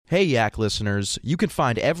Hey, Yak listeners, you can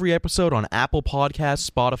find every episode on Apple Podcasts,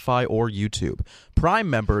 Spotify, or YouTube. Prime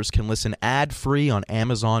members can listen ad-free on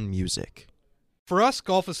Amazon Music. For us,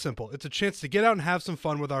 golf is simple. It's a chance to get out and have some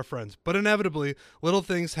fun with our friends. But inevitably, little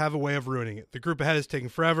things have a way of ruining it. The group ahead is taking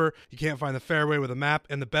forever, you can't find the fairway with a map,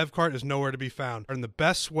 and the bev cart is nowhere to be found. And the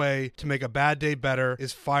best way to make a bad day better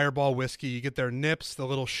is Fireball Whiskey. You get their nips, the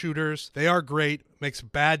little shooters. They are great. Makes a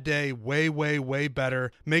bad day way, way, way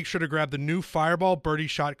better. Make sure to grab the new Fireball Birdie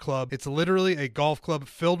Shot Club. It's literally a golf club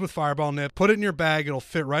filled with Fireball nip. Put it in your bag. It'll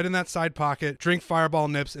fit right in that side pocket. Drink Fireball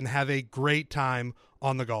nips and have a great time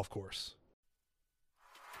on the golf course.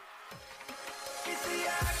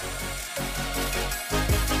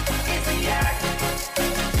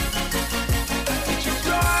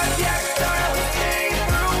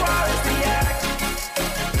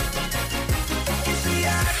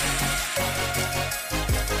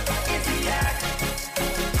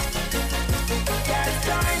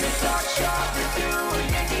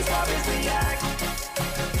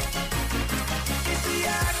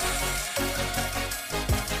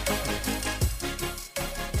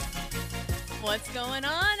 What's going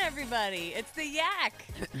on, everybody? It's the Yak.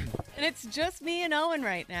 And it's just me and Owen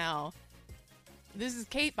right now. This is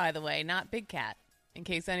Kate, by the way, not Big Cat, in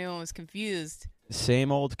case anyone was confused.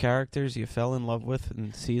 Same old characters you fell in love with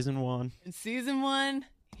in season 1. In season 1,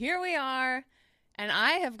 here we are. And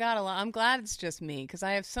I have got a lot. I'm glad it's just me, because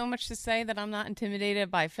I have so much to say that I'm not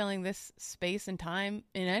intimidated by filling this space and time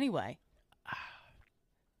in any way.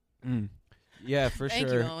 Yeah, for Thank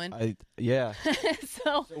sure. you, Owen. Yeah.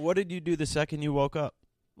 So What did you do the second you woke up?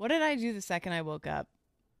 what did I do the second I woke up?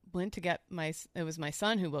 Went to get it was my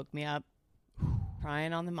son who woke me up,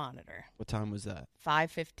 crying on the monitor. What time was that?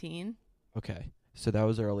 5:15. Okay, so that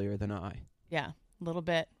was earlier than I. Yeah, a little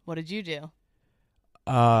bit. What did you do?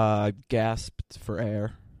 Gasped for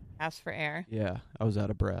air. Asked for air. Yeah, I was out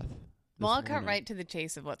of breath. Well, this I'll cut morning. right to the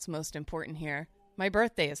chase of what's most important here. My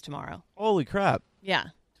birthday is tomorrow. Holy crap. Yeah.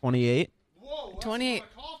 28? Whoa, that's 28. a lot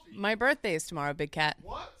of coffee. My birthday is tomorrow, Big Cat.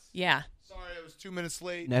 What? Yeah. Sorry, I was 2 minutes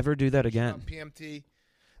late. Never do that again. PMT.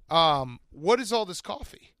 What is all this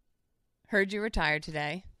coffee? Heard you retired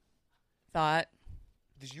today. Thought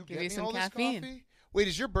Did you Give get you me some all caffeine. this coffee? Wait,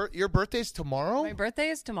 is your birthday's tomorrow? my birthday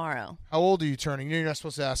is tomorrow. How old are you turning? You're not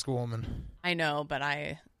supposed to ask a woman. I know, but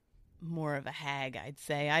I'm more of a hag, I'd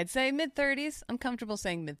say. I'd say mid-30s. I'm comfortable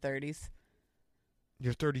saying mid-30s.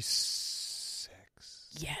 You're 36.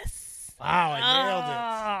 Yes. Wow, I nailed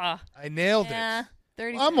it. I nailed Yeah. it.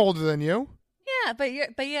 30. I'm older than you. Yeah, but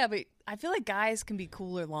I feel like guys can be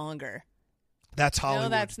cooler longer. That's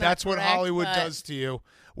Hollywood. that's not That's what correct, Hollywood but- does to you,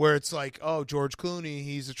 where it's like, oh, George Clooney,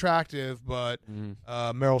 he's attractive, but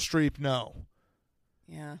Meryl Streep, no.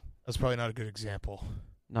 Yeah. That's probably not a good example.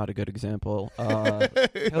 Not a good example.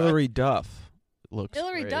 Hillary Duff looks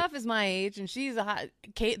Hillary great. Duff is my age, and she's a hot.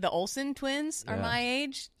 Kate, the Olsen twins are Yeah. my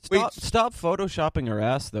age. Stop photoshopping her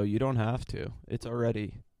ass, though. You don't have to. It's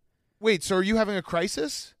already... Wait, so are you having a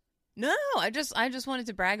crisis? No, I just wanted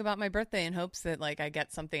to brag about my birthday in hopes that like I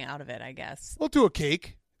get something out of it. I guess. We'll do a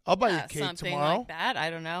cake. I'll buy you Yeah, a cake something tomorrow. like that. I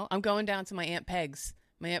don't know. I'm going down to my Aunt Peg's.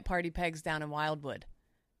 My Aunt Party Peg's down in Wildwood,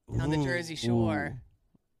 on the Jersey Shore.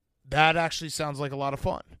 That actually sounds like a lot of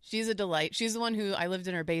fun. She's a delight. She's the one who I lived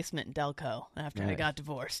in her basement in Delco after I Nice. got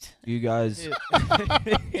divorced. You guys... Dude.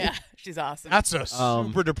 Yeah, she's awesome. That's a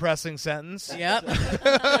super depressing sentence. Yep.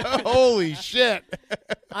 Holy shit.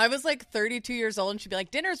 I was like 32 years old, and she'd be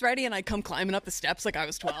like, "Dinner's ready," and I'd come climbing up the steps like I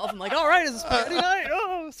was 12. I'm like, "All right, is this party night?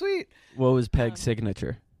 Oh, sweet." What was Peg's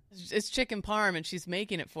signature? It's chicken parm, and she's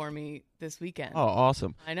making it for me this weekend. Oh,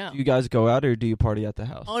 awesome. I know. Do you guys go out or do you party at the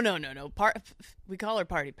house? Oh, no. We call her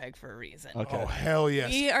Party Peg for a reason. Okay. Oh, hell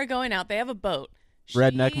yes. We are going out. They have a boat.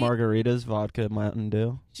 Redneck margaritas, vodka, Mountain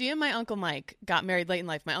Dew. She and my Uncle Mike got married late in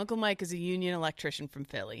life. My Uncle Mike is a union electrician from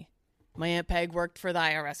Philly. My Aunt Peg worked for the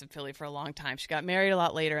IRS in Philly for a long time. She got married a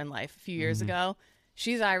lot later in life, a few years ago.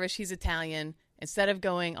 She's Irish. He's Italian. Instead of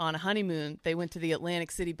going on a honeymoon, they went to the Atlantic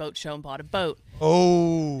City Boat Show and bought a boat.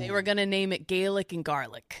 Oh. They were going to name it Gaelic and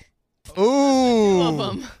Garlic. Ooh. Two of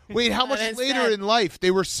them. Wait, how much And later instead- in life? They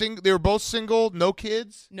were They were both single, no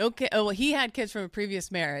kids? No kid. Oh, well, he had kids from a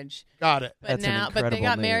previous marriage. Got it. But That's an now, but they incredible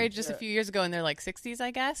got name. married just a few years ago, and they're like 60s, I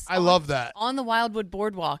guess. I love that. On the Wildwood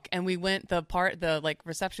Boardwalk, and we went. The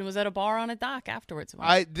reception was at a bar on a dock afterwards.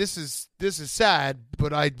 This is sad,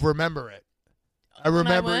 but I remember it. I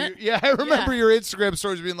remember. went? I remember Yeah. your Instagram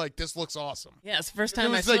stories being like, "This looks awesome." Yeah, it's the first It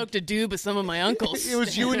time I was like- smoked a doob with some of my uncles. It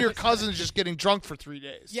was you and your cousins just getting drunk for 3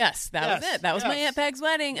 days. Yes, that was Yes, it. That was my yes. Aunt Peg's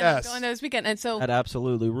wedding, and I'm Yes. going there this weekend. And so That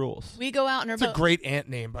absolutely rules. we go out in our It's a boat. great aunt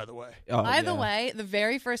name, by the way. Oh, By the yeah. way, the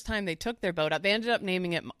very first time they took their boat out, they ended up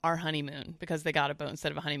naming it our honeymoon because they got a boat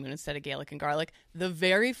instead of a honeymoon instead of Gaelic and garlic. The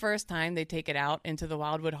very first time they take it out into the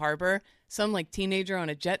Wildwood Harbor, some like teenager on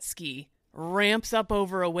a jet ski ramps up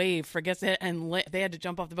over a wave, forgets it, and they had to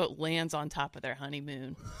jump off the boat, lands on top of their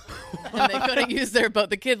honeymoon. And they couldn't use their boat.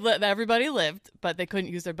 The everybody lived, but they couldn't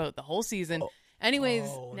use their boat the whole season. Anyways,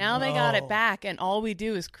 now they got it back, and all we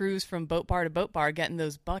do is cruise from boat bar to boat bar, getting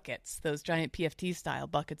those buckets, those giant PFT style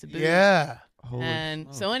buckets of booze. Yeah.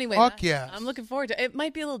 And so anyway, Fuck yes. I'm looking forward to it. It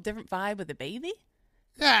might be a little different vibe with the baby.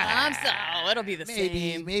 It'll be the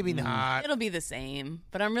same. Maybe not. It'll be the same,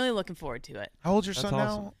 but I'm really looking forward to it. How old's your That's son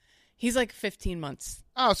awesome. now? He's like 15 months.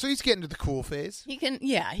 Oh, so he's getting to the cool phase. He can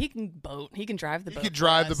boat. He can drive the He boat. can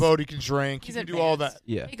drive the for us. boat. He can drink. He's he can do all advanced. that.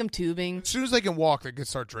 Yeah. Take him tubing. As soon as they can walk, they can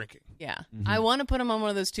start drinking. Yeah. Mm-hmm. I want to put him on one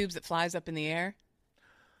of those tubes that flies up in the air.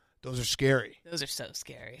 Those are scary. Those are so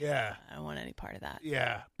scary. Yeah. I don't want any part of that.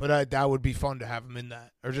 Yeah. But that would be fun to have him in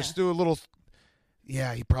that. Or just do a little.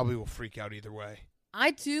 Yeah, he probably will freak out either way.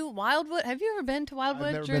 I too. Wildwood. Have you ever been to Wildwood?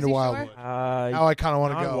 I've never Jersey been to Shore? Wildwood. Uh, Now I kind of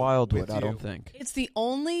want to not go. Wildwood, with I you. don't think. It's the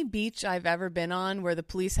only beach I've ever been on where the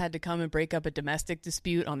police had to come and break up a domestic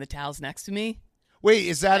dispute on the towels next to me. Wait,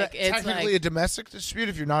 is that Like, it's technically like- a domestic dispute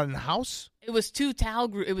if you're not in the house? It was two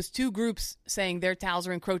groups saying their towels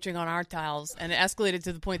are encroaching on our towels, and it escalated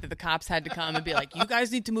to the point that the cops had to come and be like, "You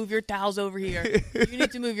guys need to move your towels over here. You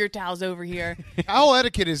need to move your towels over here." Towel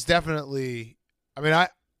etiquette is definitely. I mean,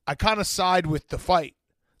 I kind of side with the fight.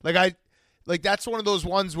 Like that's one of those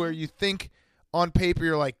ones where you think on paper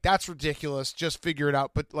you're like, that's ridiculous. Just figure it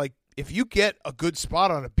out. But like, if you get a good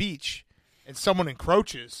spot on a beach and someone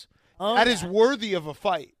encroaches, that is worthy of a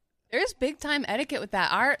fight. There's big time etiquette with that.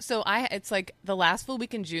 It's like the last full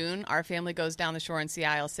week in June, our family goes down the shore in Sea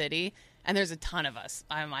Isle City, and there's a ton of us.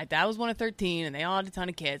 My dad was one of 13, and they all had a ton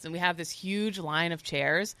of kids, and we have this huge line of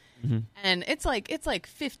chairs, and it's like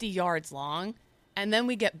 50 yards long, and then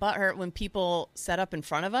we get butthurt when people set up in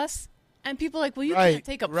front of us, and people are like, well, you can't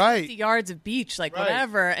take up 50 yards of beach, like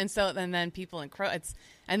whatever, and then people encroach.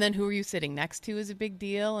 And then who are you sitting next to is a big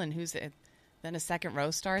deal, and then a second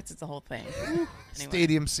row starts. It's a whole thing. Anyway.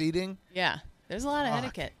 Stadium seating. Yeah, there's a lot of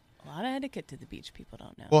etiquette. A lot of etiquette to the beach. People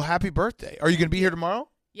don't know. Well, happy birthday. Are you going to be here tomorrow?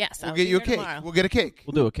 Yes, We'll I'll get be you a here cake. tomorrow. We'll get a cake.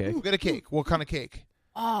 We'll do a cake. We'll get a cake. What kind of cake?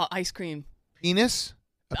 Oh, ice cream. Penis?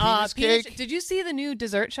 A penis cake? Did you see the new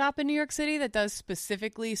dessert shop in New York City that does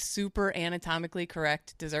specifically super anatomically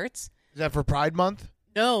correct desserts? Is that for Pride Month?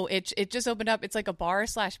 No, it just opened up. It's like a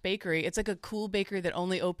bar/bakery. It's like a cool bakery that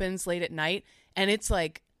only opens late at night, and it's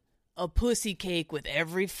like a pussy cake with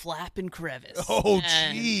every flap and crevice. Oh,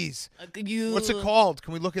 And, jeez. you. What's it called?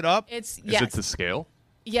 Can we look it up? It's Is yes, it to scale?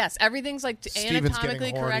 yes. Everything's like Steven's anatomically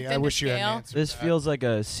getting horny. correct I and wish to you had an scale. answer. This for that. feels like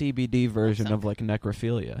a CBD version of like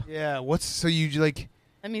necrophilia. Yeah. So you like?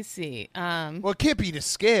 Let me see. Well, it can't be to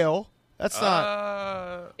scale. That's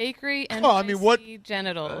not. Bakery and Well, I mean, what-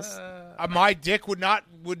 genitals. My dick would not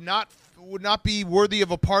be worthy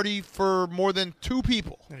of a party for more than 2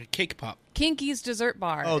 people. Like a cake pop. Kinky's Dessert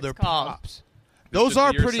Bar. Oh, it's they're called. pops. Those should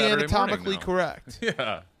are be your pretty Saturday anatomically morning now. correct.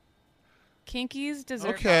 Yeah. Kinky's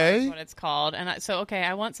Dessert Okay. Bar is what it's called. And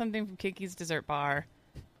I want something from Kinky's Dessert Bar.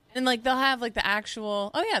 And like they'll have like the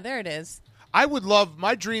actual. Oh yeah, there it is. I would love.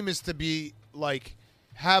 My dream is to be like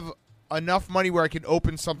have enough money where I can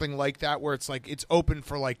open something like that, where it's like it's open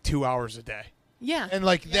for like 2 hours a day, Yeah. and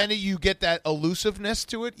like then you get that elusiveness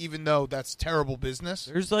to it, even though that's terrible business.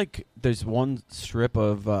 There's one strip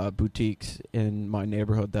of boutiques in my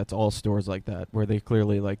neighborhood that's all stores like that, where they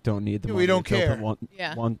clearly like don't need the Yeah, money. we don't It's open care.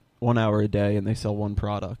 Yeah. one hour a day, and they sell one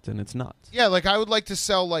product, and it's nuts. Yeah, like I would like to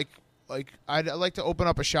sell like I'd like to open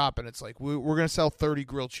up a shop, and it's like we're gonna sell 30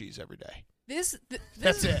 grilled cheese every day. This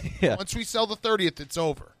That's it. Yeah. Once we sell the 30th, it's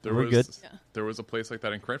over. We're good. There was a place like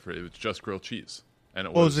that in Cranford. It was just grilled cheese, and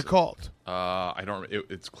it What was it called? I don't.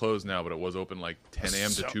 It's closed now, but it was open like 10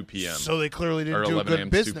 a.m. to 2 p.m. So they clearly or didn't do a 11 a.m.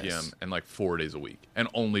 good to 2 business. p.m. and like 4 days a week, and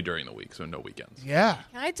only during the week, so no weekends. Yeah.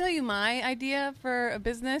 Can I tell you my idea for a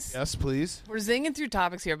business? Yes, please. We're zinging through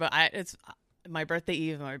topics here, but it's my birthday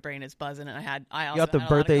eve and my brain is buzzing, and I also You got the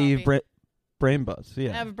had a lot of birthday eve coffee. brain buzz. Yeah,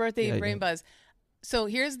 I have a birthday Yeah, eve you brain do. buzz. So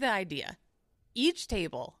here's the idea. Each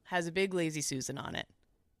table has a big Lazy Susan on it.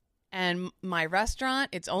 And my restaurant,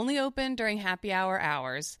 it's only open during happy hour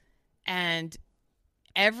hours. And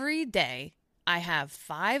every day I have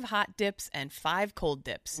 5 hot dips and 5 cold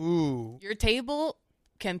dips. Ooh. Your table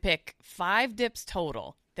can pick 5 dips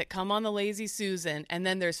total. that come on the Lazy Susan, and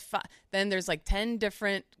then there's like 10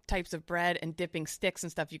 different types of bread and dipping sticks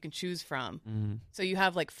and stuff you can choose from. Mm-hmm. So you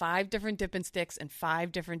have like 5 different dipping sticks and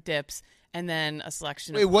 5 different dips, and then a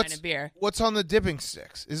selection Wait, of wine and beer. what's on the dipping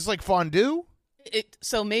sticks? Is this like fondue?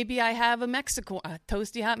 So maybe I have a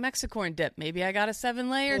toasty hot Mexicorn dip. Maybe I got a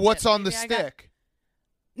 7-layer. What's dip. on the Maybe I got- stick?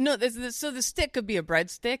 No, so the stick could be a bread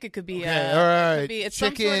stick. It could be Okay, all right. It could be, it's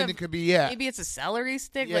some Chicken. sort of- It could be Maybe it's a celery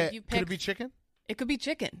stick. Yeah. Like you pick. Could it be chicken? It could be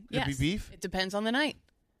chicken. Could it be Yes. beef? It depends on the night.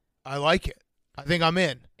 I like it. I think I'm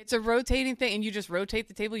in. It's a rotating thing, and you just rotate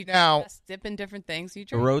the table. You Now- just dip in different things. You A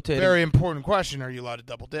drink. rotating. Very important question. Are you allowed to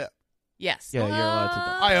double dip? Yes. Yeah, you're allowed to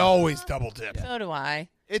double- I always double dip. So do I.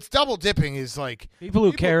 It's double dipping is like People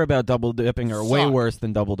who care about double dipping are way suck. worse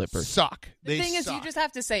than double dippers. suck. The They thing is, suck. you just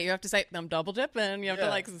have to say. You have to say, "I'm double dipping." You have Yeah. to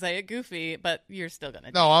like say it goofy, but you're still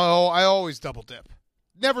gonna. No, I always double dip.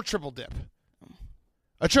 Never triple dip.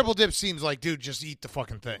 A triple dip seems like, dude, just eat the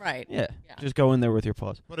fucking thing. Right. Yeah. Yeah. Just go in there with your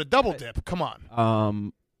paws. But a double dip, come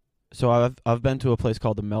on. So I've been to a place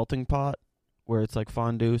called the Melting Pot, where it's like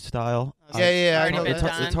fondue style. Yeah, I Already know been that.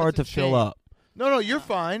 done. It's hard to That's a fill shame. up. No, you're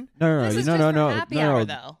fine. No, This is no, just no, for no, happy no, hour, no,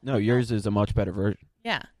 though. no. Yours is a much better version.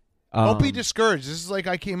 Yeah. Don't be Um, discouraged. This is like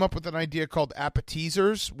I came up with an idea called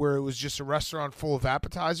appetizers, where it was just a restaurant full of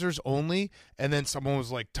appetizers only, and then someone was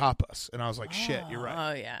like tapas, and I was like, shit, you're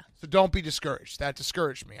right. Oh yeah. So don't be discouraged. That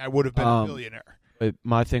discouraged me. I would have been a billionaire. But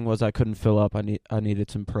my thing was I couldn't fill up. I needed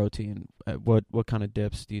some protein. What kind of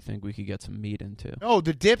dips do you think we could get some meat into? No,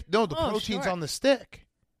 the dip. No, the Oh, protein's sure. on the stick.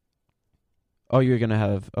 Oh, you're gonna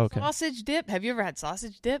have Sausage dip. Have you ever had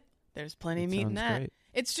sausage dip? There's plenty of meat in sounds that. great.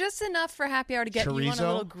 It's just enough for happy hour to get you on a Chorizo?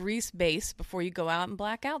 little grease base before you go out and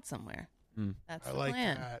black out somewhere. Mm, That's I the like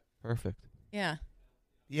plan. that. Yeah. perfect.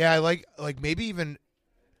 Yeah, I like maybe even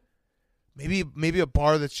maybe a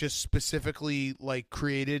bar that's just specifically like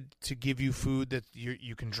created to give you food that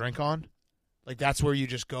you can drink on. Like that's where you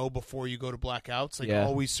just go before you go to blackouts. Like Yeah.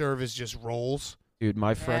 all we serve is just rolls. Dude,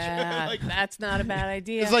 my fresh. Yeah, Like- that's not a bad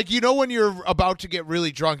idea. It's like when you're about to get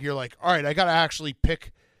really drunk, you're like, all right, I gotta actually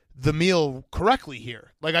pick the meal correctly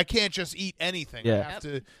here. Like I can't just eat anything. Yeah. I have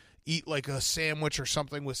to eat like a sandwich or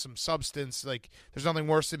something with some substance. Like there's nothing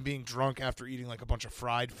worse than being drunk after eating like a bunch of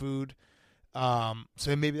fried food.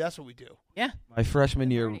 So maybe that's what we do. yeah. My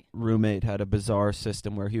freshman year Party. roommate had a bizarre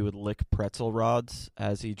system where he would lick pretzel rods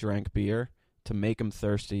as he drank beer to make him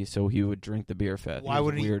thirsty, so he would drink the beer fat. Why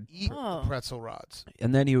was would he weird. eat Oh. the pretzel rods?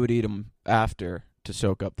 And then he would eat them after to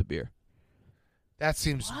soak up the beer. That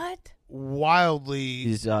seems What? wildly.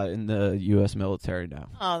 He's in the U.S. military now.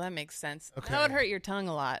 Oh, that makes sense. Okay. That would hurt your tongue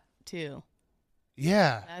a lot too.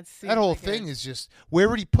 Yeah, That's that whole thing is just. Where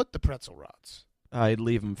would he put the pretzel rods? I'd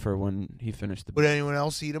leave him for when he finished the Would beer. anyone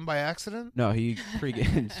else eat them by accident? No, he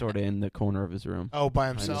pre-game sort of in the corner of his room. Oh, by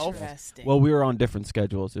Kind of himself. Interesting. Well, we were on different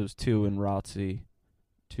schedules. It was 2 in ROTC,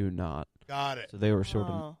 2 not. Got it. So they were sort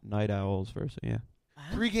Oh. of night owls versus, yeah. Wow.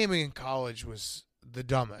 Pre-gaming in college was the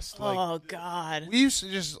dumbest. Like Oh God. we used to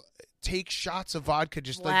just take shots of vodka,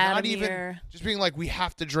 just like not even, Vladimir. just being like, we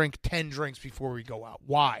have to drink 10 drinks before we go out.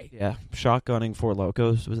 Why? Yeah, shotgunning Four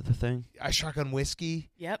Locos was the thing. I shotgun whiskey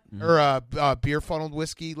Yep. Mhm. or beer funneled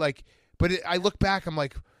whiskey. Like, but I look back, I'm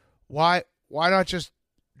like, why not just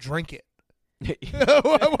drink it?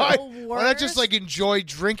 why not just Worst. like enjoy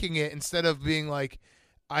drinking it instead of being like,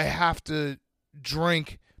 I have to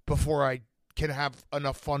drink before I can have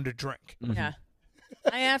enough fun to drink. Mhm. Yeah.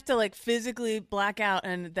 I have to like physically black out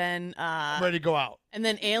and then I'm ready to go out. and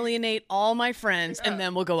then alienate all my friends and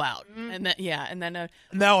then we'll go out. And then and then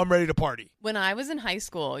Now I'm ready to party. when I was in high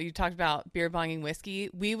school, you talked about beer bonging whiskey.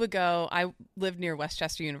 We would go. I lived near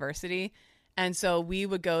Westchester University, and so we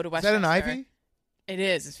would go to Is Westchester. that an Ivy? It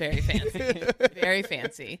is. It's very fancy. Very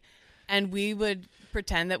fancy. And we would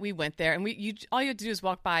pretend that we went there, and all you had to do is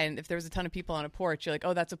walk by, and if there was a ton of people on a porch, you're like,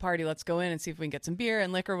 "Oh, that's a party. Let's go in and see if we can get some beer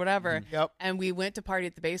and liquor, whatever." Yep. And we went to party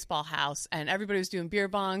at the baseball house, and everybody was doing beer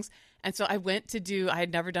bongs. And so I went to do. I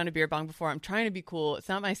had never done a beer bong before. I'm trying to be cool. It's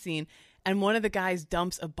not my scene. And one of the guys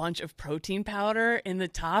dumps a bunch of protein powder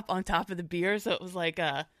on top of the beer, so it was like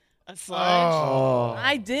a sludge. Oh.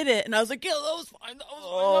 I did it, and I was like, "Yeah, that was fine. That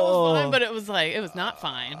was fine." But it was like it was not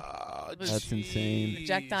fine. It was That's insane.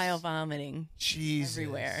 projectile vomiting Jesus.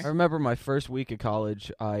 everywhere. I remember my first week of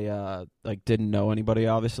college, I didn't know anybody,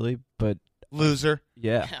 obviously, but Loser.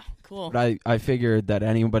 yeah. Yeah, cool. But I figured that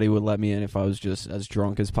anybody would let me in if I was just as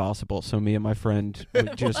drunk as possible. So me and my friend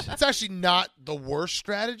would just That's actually not the worst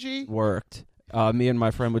strategy. worked. Me and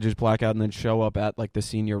my friend would just black out and then show up at like the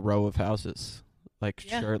senior row of houses, like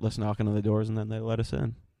Yeah. shirtless, knocking on the doors, and then they let us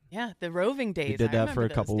in. Yeah, the roving days. We did I that remember for a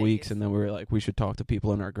those couple days. weeks, and then we were like, we should talk to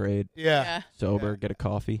people in our grade, Yeah. Yeah. sober, Yeah. get a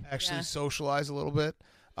coffee. Actually Yeah. socialize a little bit.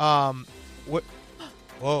 What?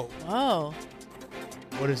 Whoa. Whoa.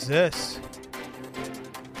 What is this?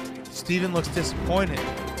 Steven looks disappointed.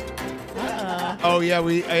 Oh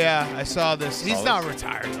yeah, I saw this. He's not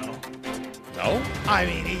retired though. No? I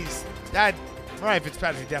mean, that Ryan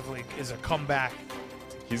Fitzpatrick definitely is a comeback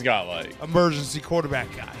He's got like emergency quarterback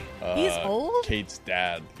guy. He's old? Kate's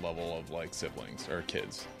dad level of like siblings or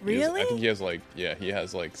kids. Really? I think he has like he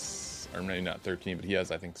has like or maybe not 13, but he has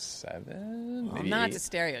I think 7. Well, maybe not 8. to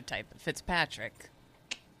stereotype, but Fitzpatrick.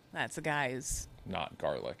 That's a guy who's Not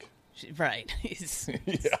garlic. right. He's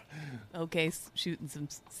Yeah. okay shooting some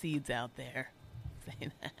seeds out there.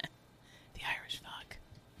 Saying that. The Irish fuck.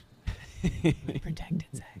 Protected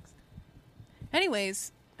sex.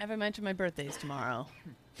 Anyways, I haven't mentioned my birthday's tomorrow.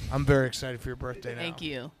 I'm very excited for your birthday now. Thank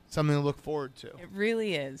you. Something to look forward to. It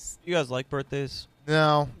really is. You guys like birthdays?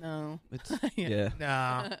 No. No. It's yeah.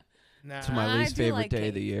 Nah. It's my I least do favorite like day of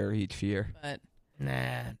cake. the year each year. But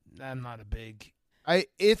Nah, I'm not a big. I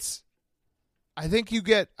think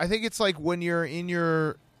it's like when you're in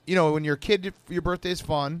your, when you're a kid, your birthday's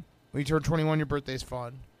fun. When you turn 21, your birthday's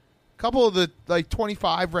fun. Couple of the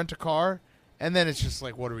 25 rent a car, and then it's just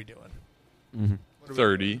like, what are we doing? Mm-hmm.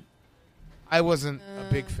 30. I wasn't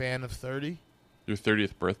a big fan of 30. Your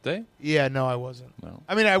 30th birthday? Yeah, no, I wasn't. No.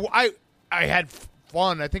 I mean, I had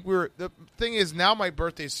fun. I think the thing is now my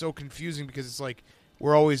birthday is so confusing because it's like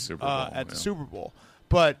we're always Super Bowl, at the yeah. Super Bowl,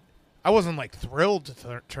 but I wasn't like thrilled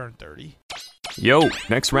to turn 30. Yo,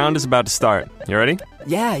 next round is about to start. You ready?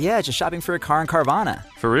 Yeah, just shopping for a car in Carvana.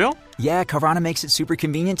 For real? Yeah, Carvana makes it super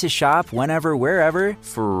convenient to shop whenever, wherever.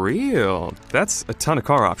 For real? That's a ton of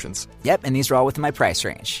car options. Yep, and these are all within my price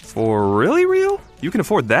range. For really real? You can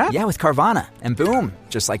afford that? Yeah, with Carvana. And boom,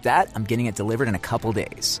 just like that, I'm getting it delivered in a couple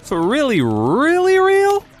days. For really, really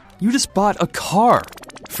real? You just bought a car.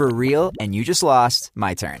 For real, and you just lost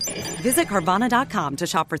my turn. Visit Carvana.com to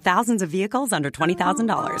shop for thousands of vehicles under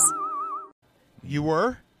 $20,000. You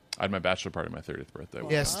were? I had my bachelor party on my 30th birthday.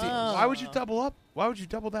 Yeah, Steve. Why would you double up? Why would you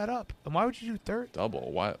double that up? And why would you do 30?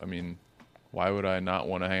 Double. Why? I mean, why would I not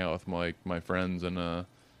want to hang out with my friends in an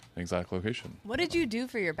exact location? what did you do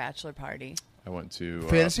for your bachelor party? I went to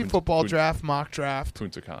Fantasy football draft, mock draft,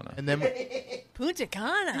 Punta Cana. and then Punta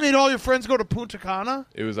Cana. you made all your friends go to Punta Cana?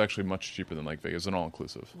 It was actually much cheaper than like Vegas. It was an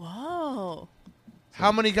all-inclusive. Whoa.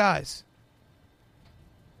 How many guys?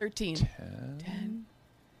 13. 10.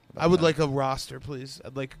 I would like a roster, please.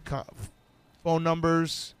 I'd like phone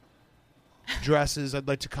numbers, dresses. I'd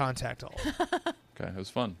like to contact all. Okay, it was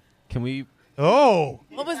fun. Can we? Oh!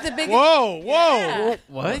 What was the biggest? Whoa! Yeah.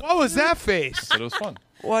 What? What was that face? But it was fun.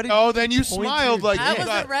 What? Oh, then you smiled like That you was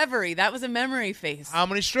got. a reverie. That was a memory face. How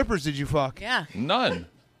many strippers did you fuck? Yeah. None.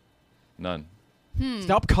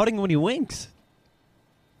 Stop cutting when he winks.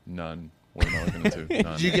 None. What am I looking into?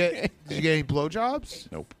 None. Did you get any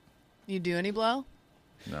blowjobs? Nope. You do any blow?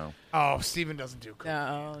 No. Oh, Steven doesn't do coke.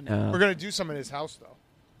 No. We're gonna do some in his house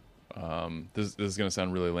though. This is gonna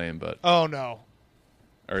sound really lame, but Oh no.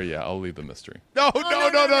 yeah, I'll leave the mystery. No.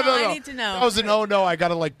 I need to know. That was an oh no. I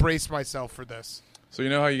gotta like brace myself for this. So you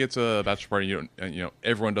know how you get to a bachelor party,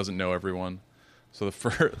 everyone doesn't know everyone. So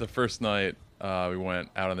the first night we went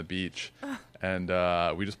out on the beach, and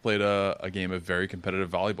we just played a game of very competitive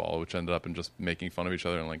volleyball, which ended up in just making fun of each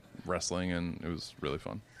other and like wrestling, and it was really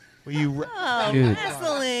fun. Were you Oh, Dude.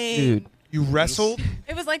 wrestling. Dude, you wrestled?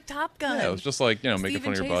 It was like Top Gun. Yeah, it was just like making Stephen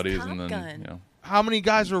fun of your Chase buddies, Top and then Gun. How many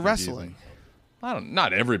guys were easy wrestling?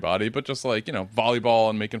 not everybody, but just like volleyball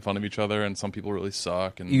and making fun of each other, and some people really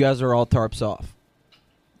suck. And you guys are all tarps off.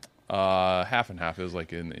 half and half. It was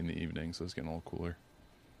like in the evening, so it's getting a little cooler.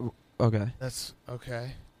 Okay. That's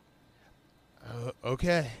okay.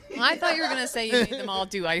 Okay. I thought you were gonna say you made them all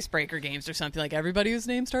do icebreaker games or something, like everybody whose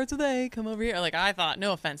name starts with A, come over here. Like I thought.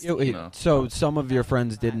 No offense. No. So some of your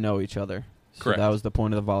friends didn't know each other. So Correct. that was the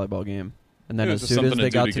point of the volleyball game. And then It as was just soon as something they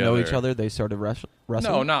to do got to know each together. other, they started wrestling.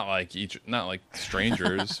 No, not like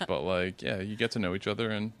strangers, but like you get to know each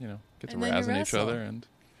other and get to And then you razz on each wrestle. other and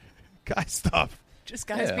Guy stuff. Just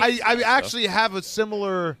guys. Yeah. being I actually have a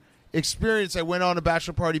similar experience. I went on a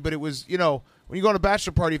bachelor party, but it was, when you go on a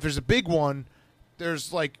bachelor party, if there's a big one,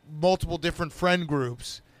 there's like multiple different friend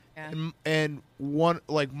groups. Yeah. And one,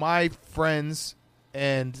 like my friends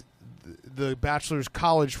and the bachelor's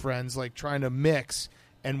college friends, like trying to mix.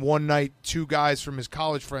 And one night, 2 guys from his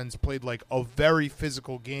college friends played like a very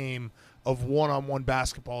physical game of one-on-one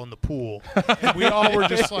basketball in the pool. And we all were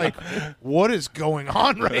just like, what is going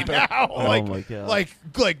on right now? Oh my God.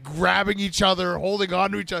 Like grabbing each other, holding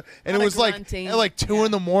on to each other. And Lot it of was like grunting. at like 2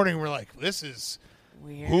 in the morning, we're like, this is,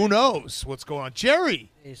 weird. who knows what's going on.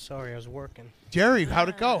 Jerry, Hey, sorry, I was working. how'd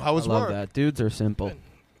it go? How I was love work? that. Dudes are simple.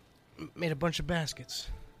 Made a bunch of baskets.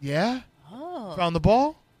 Yeah? Oh. Found the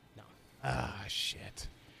ball? No. Ah, shit.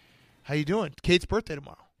 How you doing? Kate's birthday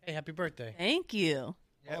tomorrow. Hey, happy birthday. Thank you.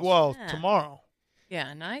 Yeah, well, Yeah. tomorrow.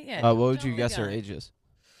 Yeah, not yet. What would you Oh, guess her God. age is?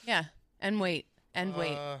 Yeah, and weight. And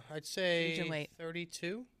weight. I'd say Age and weight.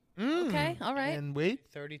 32. Okay, all right. And wait.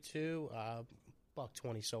 32. Buck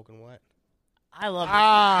 20 soaking wet. I love this.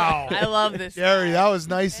 Wow. I love this. Gary, guy. that was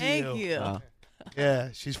nice Thank of you. you. Wow. Yeah,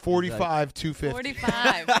 she's 45, 250.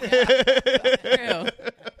 45. Yeah. True.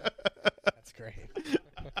 That's great.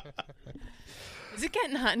 Is it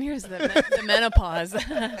getting hot in here? Is the menopause?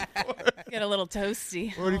 Get a little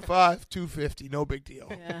toasty. 45, 250, no big deal.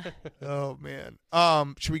 Yeah. Oh man.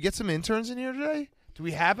 Should we get some interns in here today? Do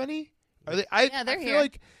we have any? Are they? Yeah, they're I feel here.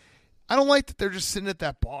 like I don't like that they're just sitting at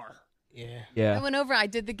that bar. Yeah. I Yeah. went over. I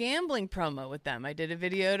did the gambling promo with them. I did a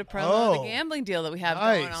video to promo the gambling deal that we have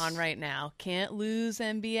going nice. on right now. Can't lose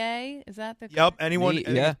NBA. Is that the? Yep. Anyone Neat,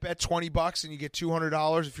 you yeah. bet $20 and you get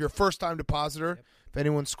 $200 if you're a first time depositor. If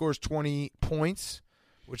anyone scores 20 points,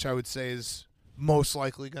 which I would say is most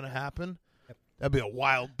likely going to happen. That'd be a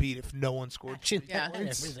wild beat if no one scored 20 Yeah. It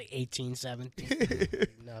points. was like 18, 17.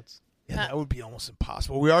 Nuts. Yeah, that would be almost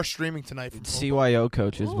impossible. We are streaming tonight from CYO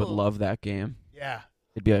coaches would Ooh. love that game. Yeah.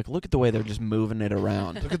 They'd be like, look at the way they're just moving it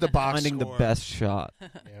around. Look at the box Finding score. the best shot.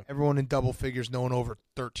 Everyone in double figures, no one over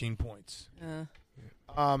 13 points.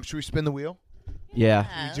 Should we spin the wheel? Yeah.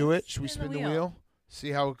 Should we do it? Should we spin the wheel?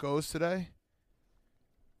 See how it goes today?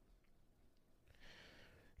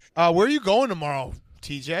 Where are you going tomorrow,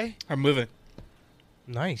 TJ? I'm moving.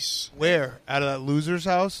 Nice. Where? Out of that loser's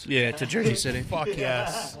house? Yeah, to Jersey City. Fuck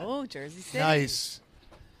yes. Oh, Jersey City. Nice.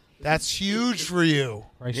 That's huge for you.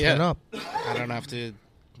 Price Yeah. went up. I don't have to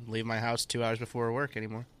leave my house 2 hours before work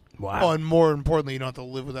anymore. Wow. Oh, and more importantly, you don't have to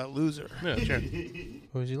live with that loser. Yeah, sure.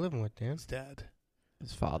 Who's he living with, Dan? His dad.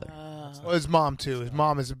 His father. Well, his mom, too. His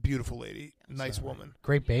mom is a beautiful lady. Nice woman.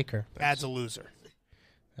 Great baker. Dad's a loser.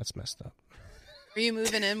 That's messed up. Are you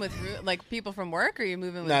moving in with like people from work, or are you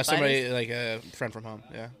moving with No, buddies? somebody like a friend from home.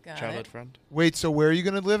 Yeah, Got childhood it. friend. Wait, so where are you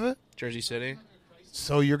going to live at? Jersey City.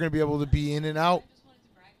 So you're going to be able to be in and out?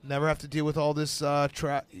 Never have to deal with all this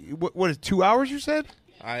what is 2 hours you said?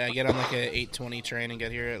 I get on like a 8:20 train and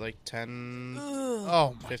get here at like 10:15.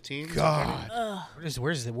 Oh my 15, God.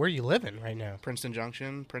 Where are you living right now? Princeton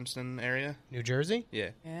Junction, Princeton area. New Jersey? Yeah.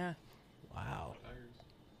 Yeah. Wow.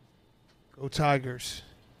 Go Tigers.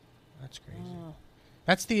 That's crazy.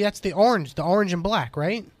 That's the orange and black,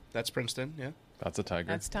 right? That's Princeton. Yeah. That's a tiger.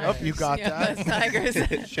 That's Tigers. you got yeah, that. That's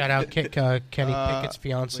Tigers. Shout out Kenny Pickett's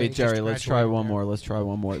fiance. Wait, just Jerry, let's try graduated one there. more. Let's try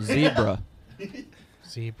one more. Zebra.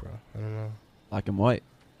 Zebra. I don't know. Black and white.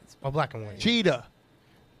 Oh, black and white. Cheetah.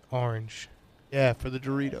 Orange. Yeah, for the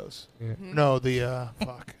Doritos. Yeah. No, the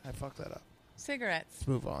fuck. I fucked that up. Cigarettes. Let's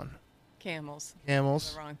move on. Camels.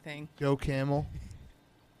 Camels. The wrong thing. Go Camel.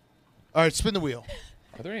 All right, spin the wheel.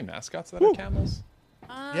 Are there any mascots that are camels?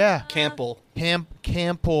 Yeah. Campbell.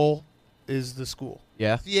 Campbell is the school.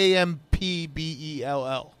 Yeah. Campbell.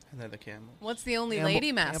 And they're the camels. What's the only Campbell-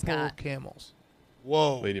 lady mascot? Campbell Camels.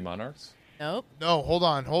 Whoa. Lady Monarchs? Nope. No, hold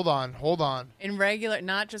on. In regular,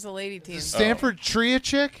 not just a lady team. Is Stanford Tree a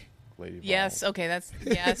chick? Lady Yes. Okay. That's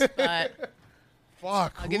yes, but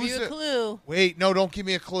Fuck. I'll give who's you a it? clue. Wait, no, don't give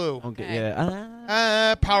me a clue. Okay. Okay.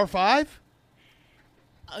 Yeah. Power 5?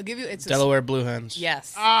 I'll give you. It's Delaware Blue Hens.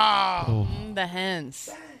 Yes. Ah. The hens.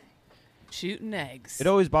 Shooting eggs. It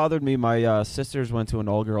always bothered me. My sisters went to an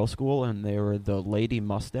all-girl school, and they were the Lady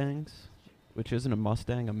Mustangs, which isn't a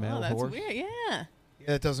Mustang, a male Oh, that's horse. weird. Yeah. Yeah,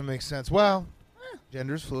 that doesn't make sense. Well,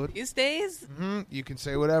 gender's fluid. These days. You can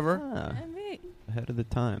say whatever. Ah, I mean, ahead of the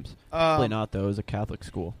times. Probably not, though. It was a Catholic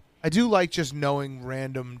school. I do like just knowing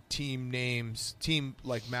random team names,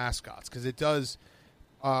 like mascots, because it does.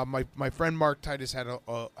 My friend Mark Titus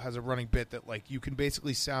has a running bit that like you can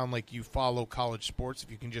basically sound like you follow college sports if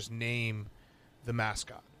you can just name the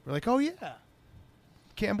mascot. We're like, oh yeah,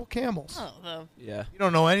 Campbell Camels. oh, Yeah. You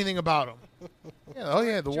don't know anything about them.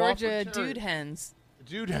 The the Georgia Wofford dude Terrier. hens. The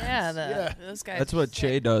dude Yeah, hens. those guys. That's are what sick.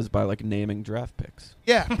 Che does by, like, naming draft picks.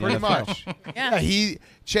 Yeah, pretty NFL. much. Yeah.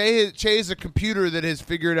 Che is a computer that has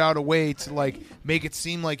figured out a way to like make it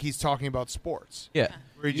seem like he's talking about sports. Yeah.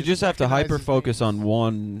 Where he You just have to recognizes hyper-focus names. on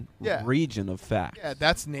one Yeah. region of facts. Yeah,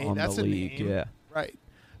 that's name. on That's the a league, name. yeah. Right.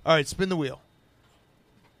 All right, spin the wheel.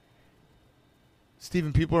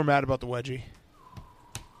 Steven, people are mad about the wedgie.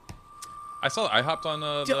 I hopped on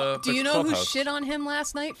the Do you know who clubhouse. shit on him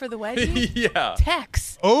last night for the wedgie? Yeah.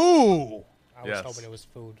 Tex. Oh, I was Yes. hoping it was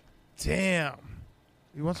food. damn.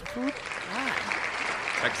 You want some food?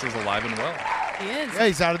 Tex is alive and well. He is. Yeah,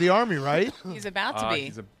 he's out of the army, right? He's about to be.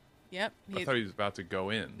 He's Yep. I thought he was about to go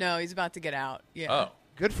in. No, he's about to get out. Yeah. Oh.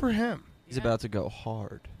 Good for him. He's about to go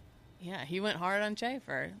hard. Yeah, he went hard on Che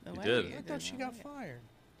for the way. did. I thought she got fired.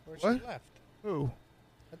 Or What? she left. Who?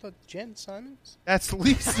 I thought Jen Simons. That's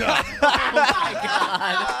Lisa. Oh my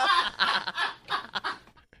God.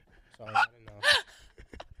 Sorry, I didn't know.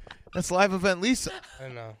 That's live event Lisa. I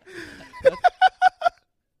didn't know.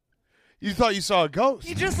 You thought you saw a ghost.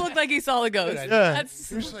 He just looked like he saw the ghost. Yeah.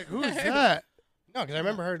 That's You're just like, who is that? No, because I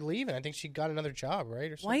remember her leaving. I think she got another job,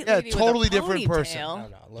 right? Or something. white Yeah, lady totally with a different person. ponytail. I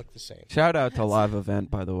don't know. It looked the same. Shout out to Live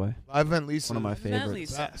Event, by the way. Live event Lisa. One of my Live Event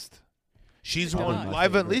favorites. Lisa. Best. She's Good one. dog.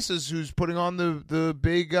 Live event Favorite. Lisa's who's putting on the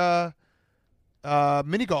big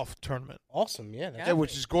mini golf tournament. Awesome, yeah. Yeah,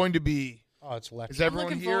 which is going to be. Oh, it's electric. Is I'm everyone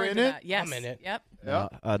looking here forward in to it? that. Yes. I'm in it. Yep. Yeah.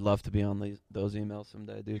 I'd love to be on those emails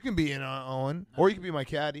someday, You dude. can be in Owen, or you can be my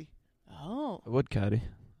caddy. Oh. I would, caddy.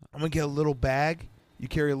 I'm gonna get a little bag. You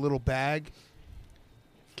carry a little bag.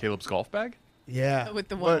 Caleb's golf bag? Yeah. With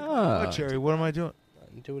the What, one. what, Jerry? What am I doing?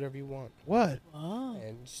 Do whatever you want. What? Oh.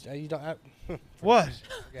 And just, you don't. What?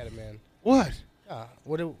 Forget it, man. What?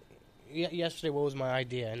 Yesterday, what was my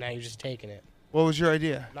idea? And now you're just taking it. What was your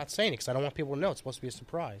idea? I'm not saying it because I don't want people to know. It's supposed to be a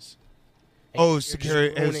surprise. And Oh, you're is to just carry,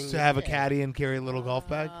 ruining is to have a yeah, caddy and carry a little golf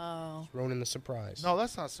bag. Oh. ruining the surprise. No,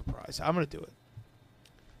 that's not a surprise. I'm gonna do it.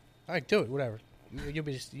 All right, do it. Whatever.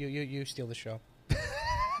 You steal the show.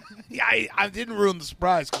 Yeah, I didn't ruin the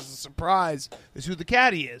surprise because the surprise is who the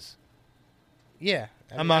caddy is. Yeah.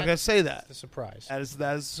 I'm not gonna say that. The surprise. That is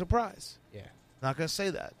a surprise. Yeah. Not gonna say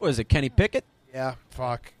that. What is it, Kenny Pickett? Yeah.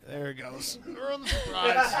 Fuck. There it goes. Ruin the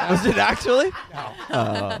surprise. Was it actually?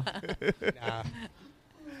 No. Nah.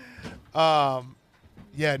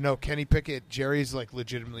 Yeah. No. Kenny Pickett. Jerry's like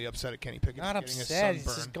legitimately upset at Kenny Pickett. Not getting a upset. It's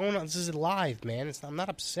sunburn. just going on. This is live, man. I'm not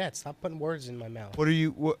upset. Stop putting words in my mouth. What are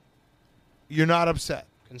you? What? You're not upset.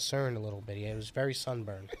 Concerned a little bit. Yeah, it was very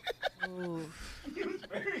sunburned. Ooh.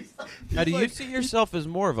 Now, do you see yourself as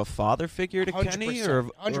more of a father figure to Kenny or a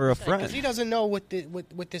 100%, friend? 'cause he doesn't know what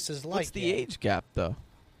this is like. What's the yet. age gap, though?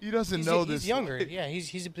 He doesn't He's, know he's this. younger. Yeah,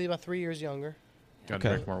 he's about 3 years younger. Gotta Okay.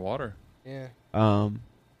 drink more water. Yeah.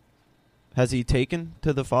 Has he taken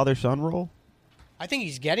to the father-son role? I think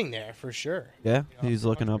he's getting there for sure. Yeah, You know, he's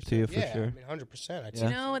looking up to you for yeah, sure. I mean, 100%. I'd Yeah. say.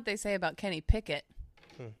 You know what they say about Kenny Pickett?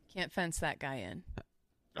 Hmm. Can't fence that guy in.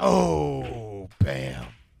 Oh, bam!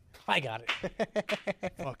 I got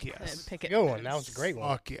it. Fuck yes. Pickett. Good one. That was a great one.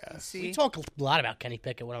 Fuck yes. See? We talk a lot about Kenny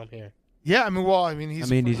Pickett when I'm here. Yeah, I mean, well, I mean, he's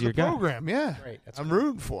he's part of your the guy. program. Yeah, Great. That's I'm cool.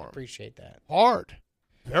 rooting for him. Appreciate that. Hard,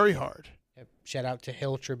 very hard. Yep. Shout out to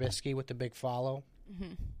Hill Trubisky with the big follow.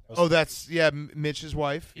 Mm-hmm. Oh, that's Mitch's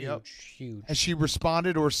wife. Huge, Yep. huge. Has she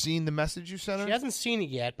responded or seen the message you sent her? She hasn't seen it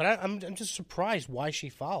yet, but I'm just surprised why she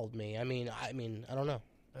followed me. I mean, I don't know.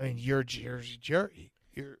 I mean, you're Jerry.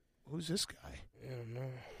 Who's this guy? I don't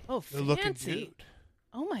know. Oh, Good looking fancy. dude.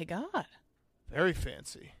 Oh, my God. Very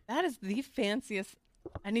fancy. That is the fanciest.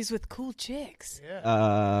 And he's with cool chicks.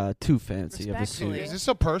 Yeah. Too fancy of a Respectfully. suit. Is this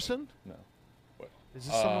a person? No. What? Is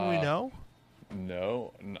this someone we know?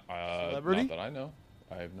 No. Celebrity? Not that I know.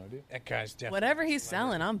 I have no idea. That guy's definitely Whatever he's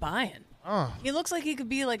selling, I'm buying. Oh. He looks like he could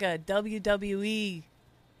be like a WWE,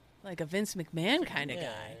 like a Vince McMahon kind of Yeah.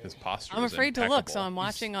 guy. His posture I'm is afraid to look, so impeccable. I'm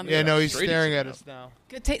watching on the. Yeah, no, he's Straight staring as at you us now.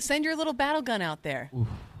 Good, send your little battle gun out there.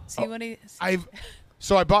 See what he.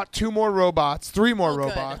 So I bought 2 more robots, 3 more Oh, good.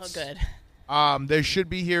 robots. Oh, good. They should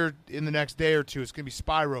be here in the next day or two. It's gonna be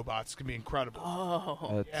spy robots. It's gonna be incredible.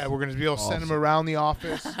 Oh. Yeah, we're gonna be able to send them awesome. around the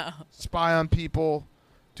office, spy on people,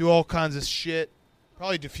 do all kinds of shit.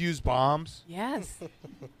 Probably defuse bombs. Yes.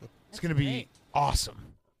 It's gonna be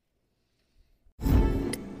awesome.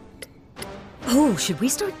 Oh, should we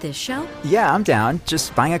start this show? Yeah, I'm down.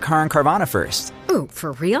 Just buying a car on Carvana first. Ooh,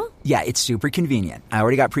 for real? Yeah, it's super convenient. I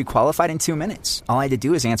already got pre-qualified in 2 minutes. All I had to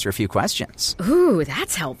do is answer a few questions. Ooh,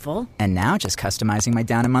 that's helpful. And now just customizing my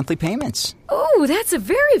down and monthly payments. Ooh, that's a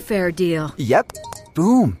very fair deal. Yep.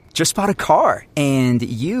 Boom. Just bought a car. And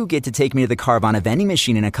you get to take me to the Carvana vending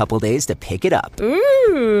machine in a couple days to pick it up.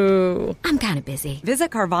 Ooh. I'm kind of busy.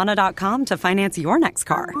 Visit Carvana.com to finance your next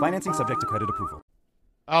car. Financing subject to credit approval.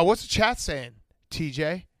 What's the chat saying,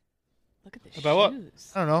 TJ? Look at the About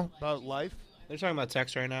shoes. I don't know. About life? They're talking about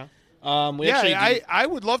Tex right now. I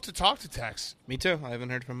would love to talk to Tex. Me too. I haven't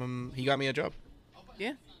heard from him. He got me a job.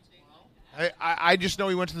 Yeah. I just know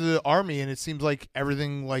he went to the Army, and it seems like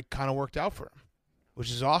everything kind of worked out for him, which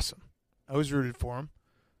is awesome. I was rooted for him.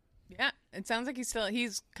 Yeah. It sounds like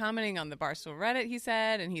he's commenting on the Barstool Reddit, he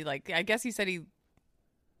said, and I guess he said he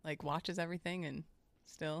watches everything and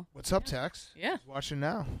still. What's up, Tex? Yeah. He's watching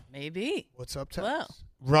now. Maybe. What's up, Tex? Hello.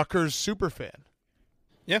 Rutgers super fan.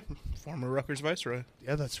 Yeah, former Rutgers Viceroy.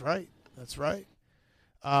 Yeah, that's right. That's right.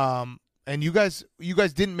 And you guys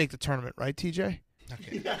didn't make the tournament, right, TJ?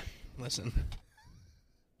 Okay. Listen.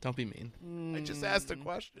 Don't be mean. I just asked a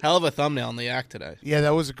question. Hell of a thumbnail on the act today. Yeah,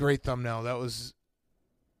 that was a great thumbnail. That was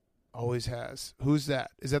always has. Who's that?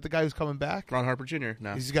 Is that the guy who's coming back? Ron Harper Jr.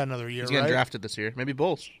 No. He's got another year, He's getting right? drafted this year. Maybe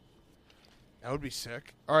Bulls. That would be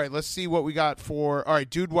sick. All right, let's see what we got for. All right,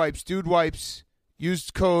 Dude Wipes. Dude Wipes. Use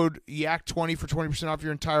code YAK20 for 20% off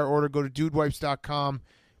your entire order. Go to dudewipes.com.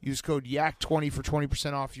 Use code YAK20 for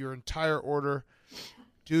 20% off your entire order.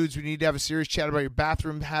 Dudes, we need to have a serious chat about your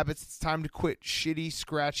bathroom habits. It's time to quit shitty,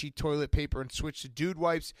 scratchy toilet paper and switch to Dude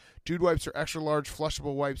Wipes. Dude Wipes are extra-large,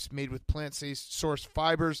 flushable wipes made with plant-sourced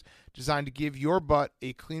fibers designed to give your butt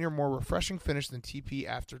a cleaner, more refreshing finish than TP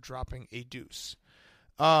after dropping a deuce.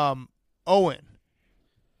 Owen,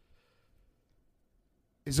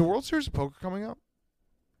 is the World Series of Poker coming up?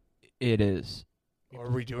 It is. Are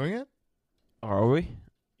we doing it? Are we?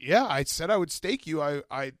 Yeah, I said I would stake you. I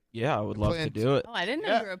would love to do it. Oh, I didn't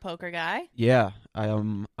know you were a poker guy. Yeah, I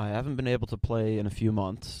haven't been able to play in a few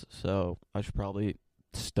months, so I should probably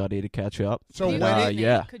study to catch up. So Could you when beat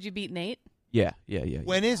Nate? Could you beat Nate? Yeah.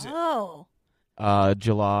 When is it? Oh.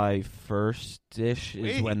 July 1st-ish is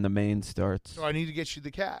Wait. when the main starts. So I need to get you the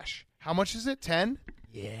cash. How much is it? 10?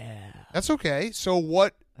 Yeah. That's okay. So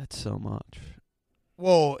what? That's so much.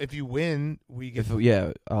 Well, if you win, we get.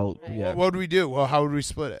 What do we do? Well, how would we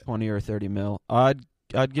split it? 20 or 30 mil. I'd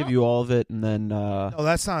give you all of it, and then. No,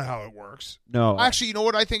 that's not how it works. No. Actually, you know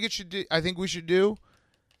what I think it should do? I think we should do.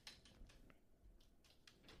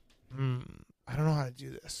 I don't know how to do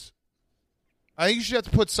this. I think you should have to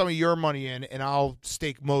put some of your money in, and I'll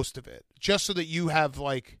stake most of it, just so that you have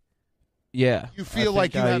Yeah. you feel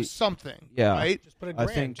like you have something. Yeah. Right. Just put a grand.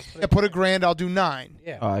 I think. Put a grand. I'll do 9.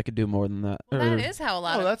 Yeah. Oh, I could do more than that. Well, that is how a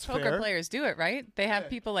lot that's of poker fair. players do it, right? They have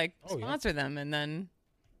people yeah. sponsor them, and then,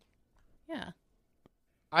 yeah.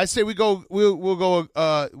 I say we go. We'll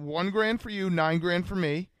go 1 grand for you, 9 grand for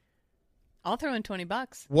me. I'll throw in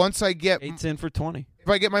 $20. Once I get 8's in for 20. If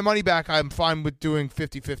I get my money back, I'm fine with doing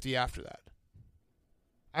 50-50 after that.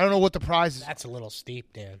 I don't know what the prize is. That's a little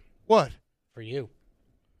steep, Dan. What? For you.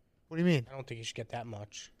 What do you mean? I don't think you should get that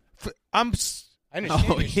much. I I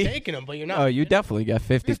understand you're staking them, but you're not. Oh, you definitely get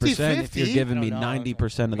 50% if you're 50-50? giving me No,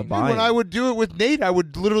 90% of the Dude, buy. when I would do it with Nate, I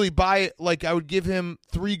would literally buy it. Like I would give him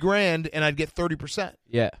 3 grand, and I'd get 30%.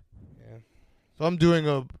 Yeah. So I'm doing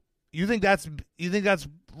a. You think that's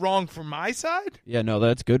wrong from my side? Yeah, no,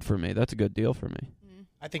 that's good for me. That's a good deal for me.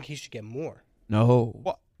 I think he should get more. No.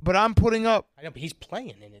 Well, but I'm putting up. I know, but he's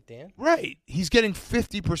playing in it, Dan. Right. He's getting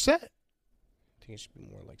 50%. I think it should be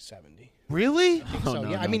more like 70. Really? So no,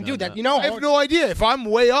 yeah, no, I mean, no, dude, no. that you know, I have no idea. If I'm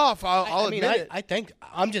way off, I'll I mean, admit it. I think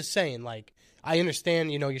I'm just saying, like, I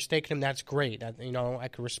understand, you're staking him. That's great. I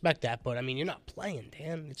could respect that, but I mean, you're not playing,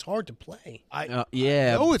 Dan. It's hard to play.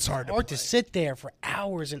 Yeah. I know it's hard To sit there for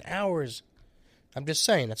hours and hours. I'm just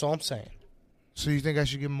saying. That's all I'm saying. So you think I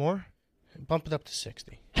should give him more? Bump it up to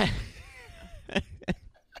 60.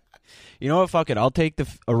 You know what? Fuck it. I'll take the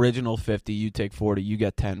original 50. You take 40. You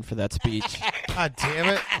get 10 for that speech. God damn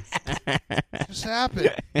it! What just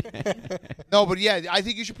happened? No, but yeah, I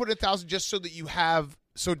think you should put 1,000 just so that you have,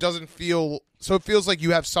 so it doesn't feel, so it feels like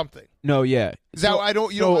you have something. No, yeah. Is that I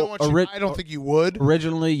don't? You know, I don't, want you, I don't think you would.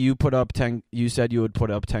 Originally, you put up 10. You said you would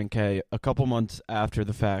put up 10K. A couple months after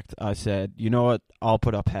the fact, I said, you know what? I'll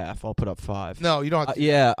put up half. I'll put up 5. No, you don't. Have to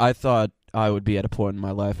Yeah, I thought I would be at a point in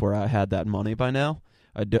my life where I had that money by now.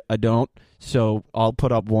 I don't. So I'll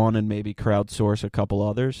put up 1 and maybe crowdsource a couple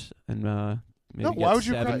others and maybe no, get why would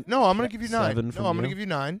you? 7. No, I'm going to give you 9. 7 No, from I'm going to you. give you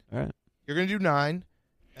 9. All right. You're going to do 9,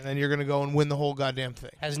 and then you're going to go and win the whole goddamn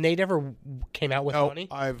thing. Has Nate ever came out with money?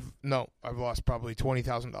 I've lost probably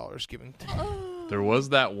 $20,000 giving. There was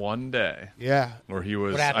that one day. Yeah. Where he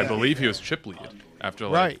was, What I happened? believe he was chip lead after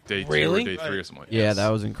Right. day 2 Really? or day 3 or something. Yeah, Yes. that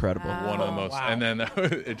was incredible. One of the most, wow. and then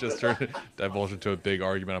it just divulged into a big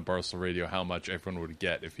argument on Barstool Radio how much everyone would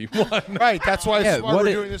get if he won. Right. That's why Yeah, we're what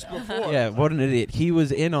doing this before. Yeah, what an idiot. He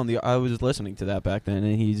was in on I was listening to that back then,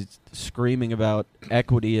 and he's screaming about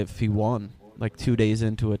equity if he won, like 2 days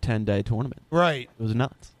into a 10-day tournament. Right. It was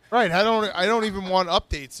nuts. Right. I don't even want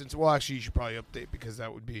updates. Since well, actually, you should probably update because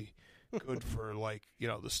that would be good for the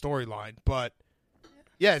storyline. But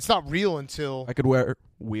yeah, it's not real until. I could wear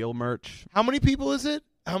wheel merch. How many people is it?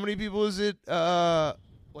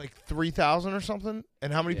 Like 3,000 or something?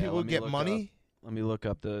 And how many Yeah, people let me get look money? Let me look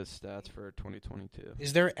up the stats for 2022.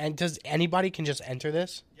 Is there? And does anybody can just enter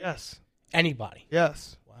this? Yes. Anybody?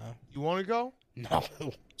 Yes. Wow. You want to go? No.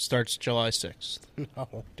 Starts July 6th.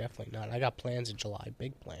 No, definitely not. I got plans in July.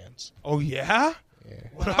 Big plans. Oh yeah. Yeah.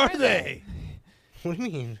 What are they? What do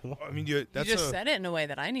you mean? I mean, You just said it in a way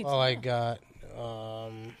that I need to Oh, know. I got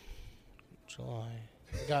July.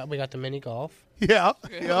 We got the mini golf. Yeah.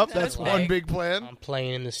 Yep. That's That's one big. big plan. I'm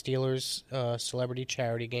playing in the Steelers celebrity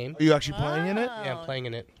charity game. Are you actually playing in it? Yeah, I'm playing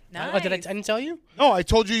in it. Nice. Oh, I didn't tell you? No, I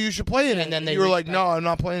told you should play in it. And then they you were reached like, back- no, I'm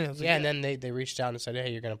not playing it. I was like, Yeah, and then they reached out and said,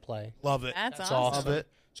 hey, you're going to play. love it. That's That's awesome. awesome. Love it.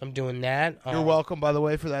 So I'm doing that. You're welcome, by the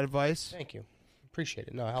way, for that advice. Thank you. Appreciate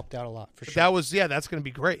it. No, it helped out a lot, for But sure. that was, that's going to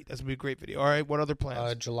be great. That's going to be a great video. All right, what other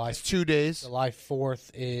plans? July It's 2 days. July 4th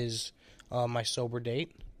is my sober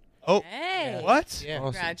date. Oh, Hey. what? Yeah.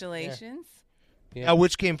 Congratulations. Yeah. Now,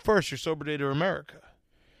 which came first, your sober date or America?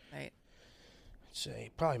 Right. I'd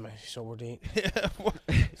say probably my sober date.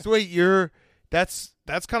 So wait, that's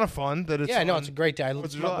kind of fun. That it's Yeah, no, on it's a great day. It's 4th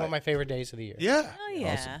of one July. of my favorite days of the year. Yeah. Oh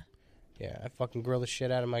yeah. Yeah, I fucking grill the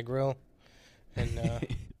shit out of my grill. And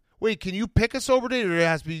Wait, can you pick a sober date, or it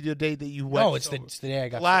has to be the date that you went? no, it's sober? the day I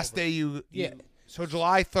got last sober. day you. Yeah. So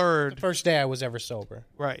July 3rd. The first day I was ever sober.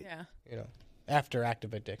 Right. Yeah. You know, after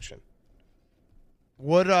active addiction.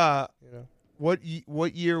 What You know,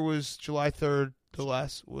 what year was July 3rd? The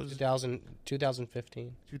last was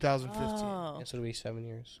 2015. 2015. Oh, Yes, it'll be 7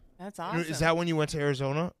 years. that's awesome. Is that when you went to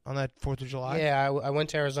Arizona on that 4th of July? Yeah, I went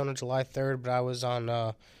to Arizona July 3rd, but I was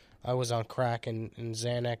on crack and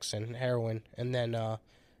Xanax and heroin, and then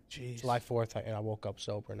Jeez. July 4th I woke up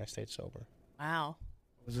sober and I stayed sober. Wow.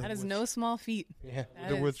 Was it That is with- no small feat. Yeah. That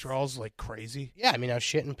the is- withdrawals like crazy. Yeah, I mean I was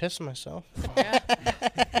shitting and pissing myself. Yeah.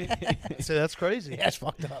 So that's crazy. Yeah, it's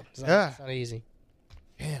fucked up. Yeah. It's not easy.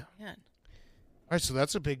 Damn. Man. All right, so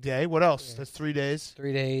that's a big day. What else? That's 3 days.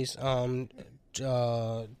 3 days.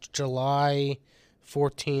 July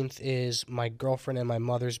 14th is my girlfriend and my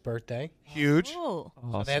mother's birthday. Huge. Cool.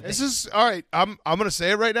 Awesome. This is all right. I'm gonna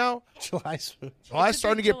say it right now. July's July's a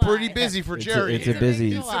starting to big get pretty July. busy for It's a- Jerry. it's a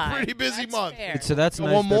busy- It's a pretty busy That's month. fair. So that's So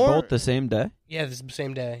nice. one They're more? both the same day. Yeah, this is the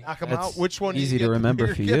same day. Knock them That's out. Which one? easy do you to get the remember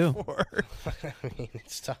bigger for gift you. for? I mean,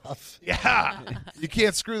 it's tough. Yeah, you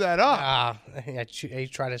can't screw that up. I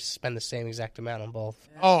try to spend the same exact amount on both.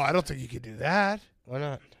 Oh, I don't think you could do that. Why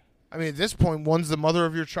not? I mean, at this point, one's the mother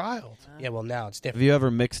of your child. Yeah, well, now it's Have different. you ever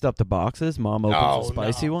mixed up the boxes? Mom opens a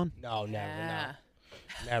spicy one. No, never, Yeah.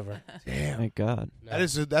 never. Damn, Thank God. that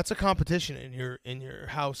is that's a competition in your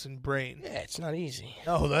house and brain. Yeah, it's not easy.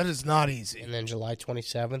 No, that is not easy. And then July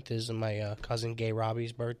 27th is my cousin Gay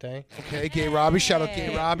Robbie's birthday. Okay, Gay Robbie, shout out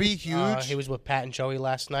Gay Robbie, huge. He was with Pat and Joey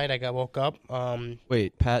last night. woke up.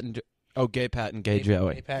 Wait, Pat and Gay Pat and Gay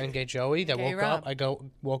Joey. Gay Pat and Gay Joey. They Gay woke Rob. up.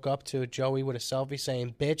 Woke up to Joey with a selfie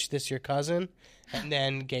saying, "Bitch, this your cousin," and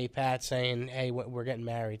then Gay Pat saying, "Hey, we're getting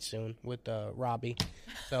married soon with Robbie."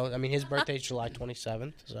 So I mean, his birthday's July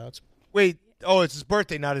 27th. So it's Wait, oh, it's his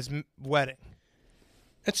birthday, not his wedding.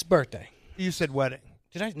 his birthday. You said wedding.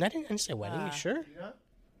 Did I? I didn't say wedding. You sure?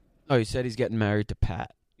 Oh, he said he's getting married to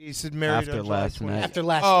Pat. He said married After on July last 20th. night. After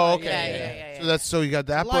last. Oh, night, okay. Yeah. So you got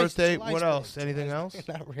that July's- birthday. July's What else? birthday. Anything else?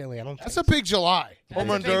 Not really. I don't. That's think a big July. Home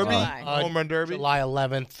a Run big Derby. July. Home Run Derby. July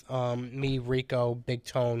 11th. Me, Rico, Big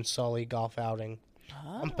Tone, Sully golf outing.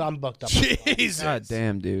 I'm booked up. Jesus. God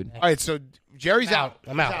damn, dude. All right, so Jerry's I'm out. out.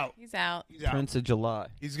 I'm out. He's out. He's out. Prince of July.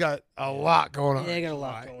 He's got a lot going on. Yeah, I in got a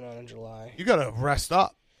lot July. going on in July. You got to rest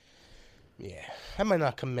up. Yeah, I might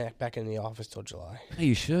not come back in the office till July. Hey,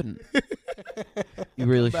 you shouldn't. You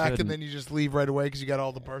really Back shouldn't. and then you just leave right away because you got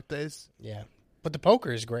all the birthdays. Yeah, but the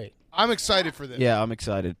poker is great. I'm excited for this. Yeah, I'm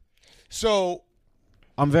excited. So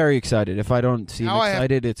I'm very excited. If I don't seem Now I have-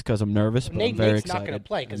 excited, it's because I'm nervous, but I'm very Nate's not excited going to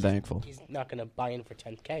play and because thankful. he's not going to buy in for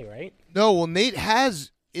 10K, right? no, well, Nate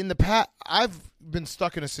has in the past. I've been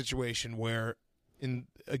stuck in a situation where, in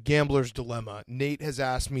a gambler's dilemma, Nate has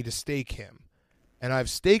asked me to stake him, and I've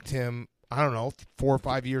staked him. I don't know, 4 or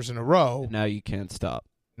 5 years in a row. Now you can't stop.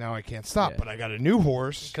 Now I can't stop, Yeah. but I got a new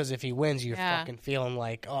horse. Because if he wins, you're Yeah. fucking feeling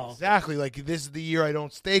like, oh, Exactly. Like, this is the year I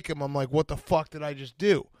don't stake him. I'm like, what the fuck did I just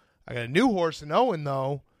do? I got a new horse in Owen,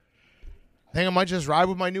 though. I think I might just ride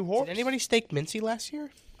with my new horse. did anybody stake Mincy last year?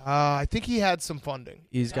 I think he had some funding.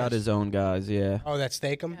 He's got his own guys, yeah. Oh, that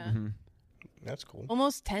stake him? Yeah. hmm That's cool.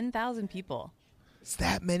 Almost 10,000 people. It's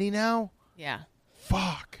that many now? Yeah.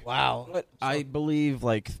 Fuck. Wow. But I believe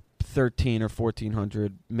like 13 or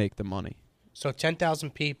 1,400 make the money. So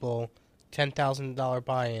 10,000 people, $10,000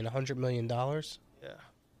 buy-in, $100 million?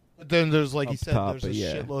 But then there's, like Up he said, top, there's a but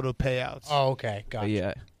yeah. shitload of payouts. Oh, okay. Gotcha. But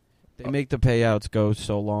yeah, they make the payouts go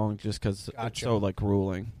so long just because it's Gotcha. so like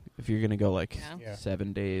ruling. If you're gonna go like Yeah.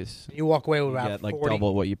 7 days, You walk away with you about get like 40.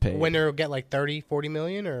 double what you paid. Winner will get like 30, 40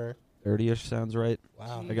 million or 30ish sounds right.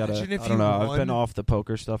 wow. I gotta. Imagine if I don't you know. I've won. been off the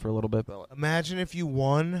poker stuff for a little bit, but Imagine if you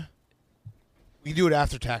won. We can do it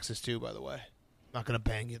after taxes, too, by the way. Not going to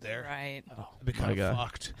bang you there. Right. That'd be my kind of God.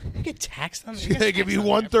 fucked. You get taxed on They give you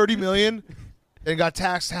 $130 million and got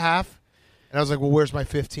taxed half. And I was like, well, where's my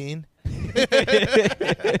 15?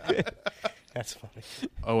 That's funny.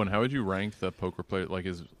 Oh, and how would you rank the poker player? Like,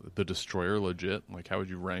 is the Destroyer legit? Like, how would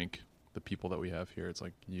you rank the people that we have here? It's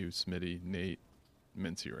like you, Smitty, Nate,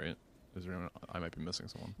 Mincy, right? Is there anyone, I might be missing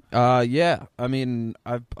someone. Yeah. I mean,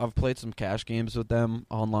 I've played some cash games with them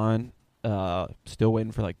online. Still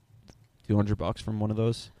waiting for like $200 from one of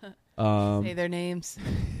those. Say their names.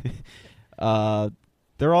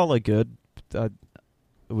 They're all like good. I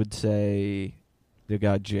would say the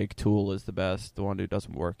guy Jake Toole is the best. The one who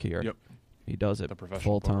doesn't work here. Yep. He does it The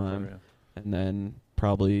professional full poker time. player, And then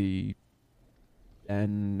probably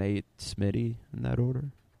Nate, Smitty in that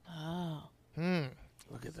order. Oh.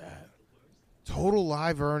 Look at that. Total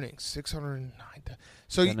live earnings, 609.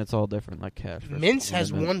 So And it's all different, like cash. versus Mintz has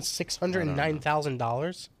tournament. won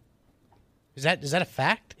 $609,000. Is that a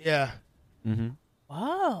fact? yeah. Mm-hmm.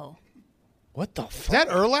 Whoa. What the Is fuck? that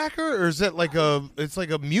Urlacher or is it like a? It's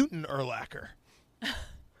like a mutant Urlacher.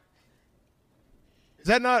 Is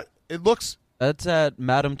that not? It looks. That's at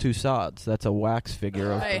Madame Tussauds. That's a wax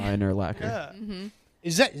figure of Right. Brian Urlacher. Yeah. Mm-hmm.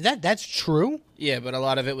 Is that's true? Yeah, but a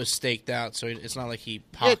lot of it was staked out, so it's not like he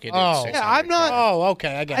pocketed. oh. $600K. Yeah, I'm not. Oh,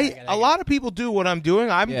 okay. I get it. A lot of people do what I'm doing.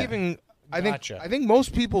 I'm Yeah. giving. Gotcha. I think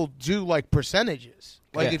most people do like percentages.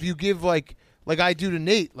 Like Yeah. if you give like I do to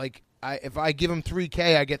Nate. Like if I give him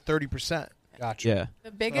 $3,000, I get 30%. Gotcha. Yeah.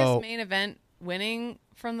 The biggest Oh. main event winning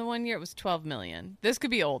from the 1 year, it was $12 million. This could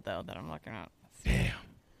be old, though, that I'm looking at. Damn.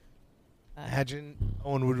 Imagine,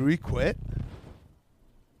 Owen, would we quit?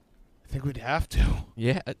 I think we'd have to.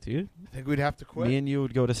 Yeah, dude. I think we'd have to quit. Me and you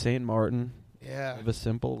would go to St. Martin. Yeah. Live a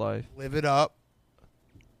simple life. Live it up.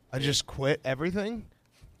 I just quit everything.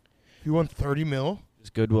 If you won 30 mil,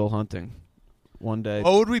 Just Goodwill Hunting. One day,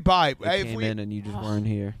 what would we buy? we Hey, if came we- in and you just weren't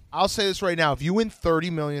here. I'll say this right now: if you win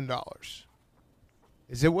 $30 million,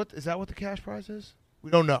 is that what the cash prize is? We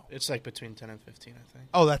don't know. It's like between 10 and 15, I think.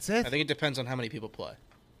 Oh, that's it. I think it depends on how many people play.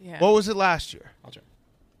 Yeah. What was it last year? I'll check.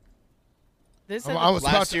 This I was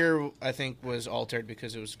about Last to- year, I think, was altered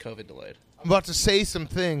because it was COVID delayed. I'm about to say some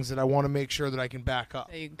things that I want to make sure that I can back up.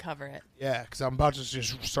 so you can cover it. Yeah, because I'm about to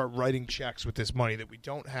just start writing checks with this money that we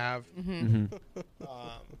don't have. Mm-hmm.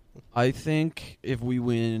 I think if we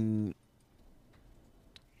win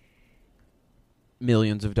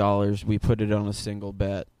millions of dollars, we put it on a single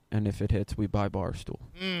bet, and if it hits, we buy Barstool.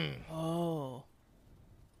 Oh.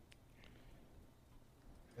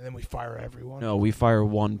 And then we fire everyone. No, we fire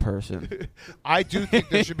one person. I do think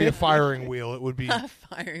there should be a firing wheel. It would be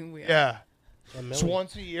Firing wheel. yeah. $1 Just million.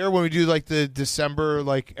 once a year when we do like the December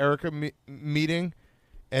like Erica meeting,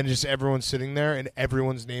 and just everyone's sitting there and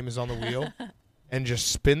everyone's name is on the wheel, and just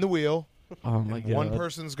spin the wheel. Oh my and god! one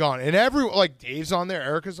person's gone, and everyone like Dave's on there,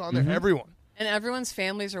 Erica's on there, everyone. And everyone's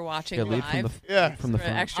families are watching Yeah, leave from live. the Yeah. from the For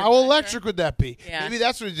front. extra How pressure. electric would that be? Yeah. Maybe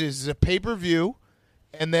that's what it is. It's a pay-per-view,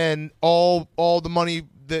 and then all the money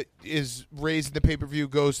that is raised in the pay-per-view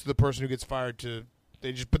goes to the person who gets fired.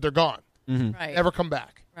 But they're gone. Mhm. Right. Never come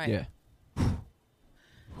back. Right. Yeah,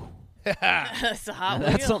 That's a hot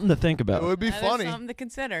that's wheel. something to think It about. would be That is funny. something to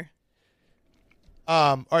consider.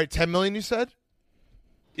 All right, 10 million. You said.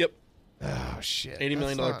 Yep. Oh shit. $80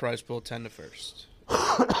 million That's not- prize pool, 10 to first. That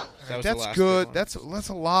was the That's last good. one. That's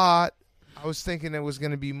a lot. I was thinking it was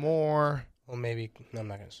going to be more. Well, maybe I'm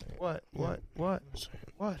not gonna say it. What?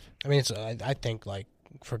 I mean, it's. I think like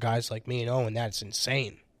for guys like me and Owen, that's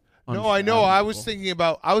insane. No, I know. I was thinking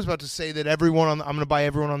about. I was about to say that I'm going to buy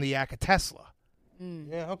everyone on the Yak a Tesla.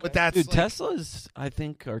 Yeah, okay. But that's Dude, like- Teslas, I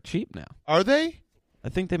think, are cheap now. Are they? I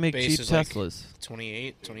think they make Base cheap is like Teslas.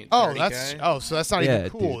 28, 20, Oh, 30K. so that's not Yeah, even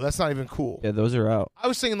cool. dude. That's not even cool. Yeah, those are out. I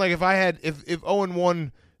was thinking like if Owen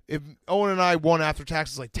won, if Owen and I won after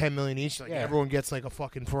taxes like 10 million each, like Yeah. everyone gets like a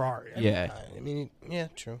fucking Ferrari. Yeah, I mean, yeah,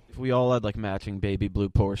 true. if we all had like matching baby blue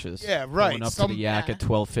Porsches. Yeah, right. Going up Some- to the Yak Yeah. at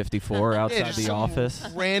 12:54 outside just the some office.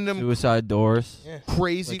 Random Suicide doors. Yeah.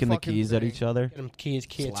 crazy Licking the fucking keys thing. at each other. Get them Kia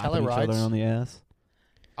Slapping Tele each other rides. on the ass.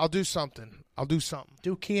 I'll do something.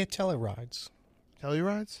 Do Kia Tele rides.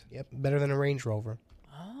 Tellurides? Yep, better than a Range Rover.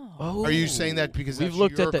 Oh. Are you saying that because We've that's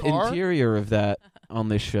looked your at the car? interior of that on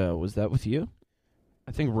this show. Was that with you?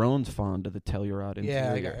 I think Roan's fond of the Telluride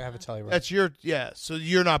interior. Yeah, I have a Tele ride. That's your So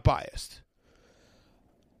you're not biased.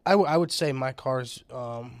 I would say my car's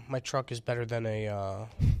my truck is better than a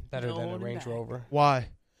Range Rover. Why?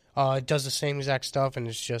 It does the same exact stuff and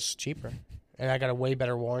it's just cheaper. And I got a way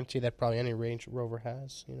better warranty that probably any Range Rover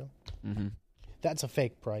has. You know, Mm-hmm. that's a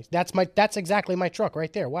fake price. That's exactly my truck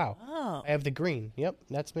right there. Wow. Oh, I have the green. Yep,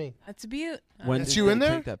 that's me. that's a beaut. When That's did you they in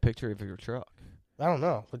there? take that picture of your truck? I don't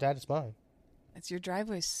know, but that is mine. It's your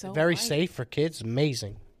driveway so Very wide. safe for kids.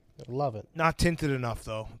 Amazing. I love it. Not tinted enough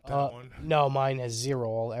though. That one. No, mine has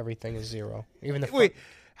zero. Everything is zero. Even the Wait,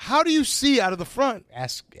 How do you see out of the front?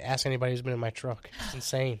 Ask anybody who's been in my truck. It's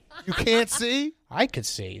insane. You can't see? I could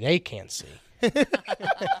see. They can't see.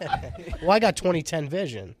 Well, I got 20/10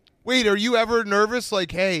 vision. Wait, are you ever nervous?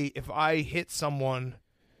 Like, hey, if I hit someone,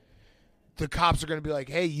 the cops are going to be like,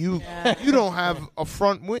 hey, you don't have a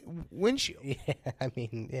front windshield. Yeah, I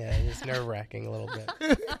mean, yeah, it's nerve-wracking a little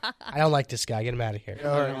bit. I don't like this guy. Get him out of here. All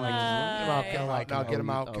right. Get him out. Get him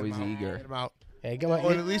out. Oh, he's eager. Get him out. Hey, come on.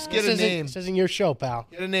 Or at least get a name. This isn't your show, pal.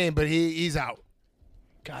 Get a name, but he's out.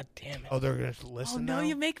 God damn it. Oh, they're going to listen no, now?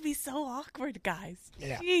 you make me so awkward, guys.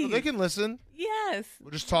 Yeah. Jeez. Oh, they can listen. Yes.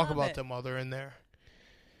 We'll just talk Love about it. them while they're in there.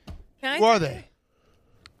 Can I Who are say- they?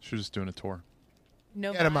 She's just doing a tour.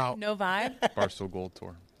 No Get 'em vibe? out. No vibe? Barstool Gold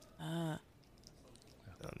tour. No,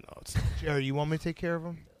 it's not. Jerry, you want me to take care of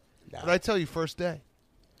them? Nah. What did I tell you first day?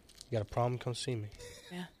 You got a problem? Come see me.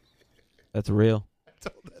 That's real. I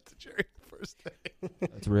told that to Jerry the first day.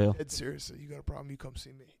 That's real. Ed, seriously, you got a problem, you come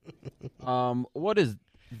see me. What is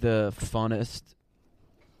the funnest?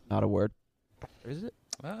 Not a word. Or is it?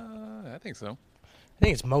 I think so. I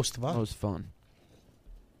think it's most fun. Most fun.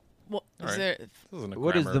 Well, All is right. there, This isn't a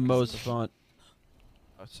What is grammar. the most fun?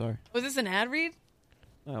 Oh, sorry. was this an ad read?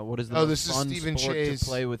 What is the Oh, most this is fun Stephen sport Shea's. to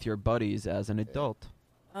play with your buddies as an adult?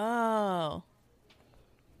 Oh.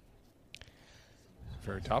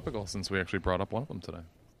 Very topical since we actually brought up one of them today.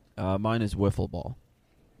 Mine is wiffle ball.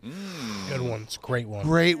 Good one. It's a great one.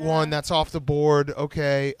 Great one. That's off the board.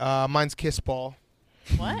 Okay. Mine's kiss ball.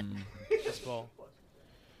 What? Kiss ball.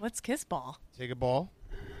 What's kiss ball? Take a ball,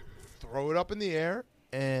 throw it up in the air,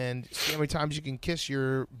 and see how many times you can kiss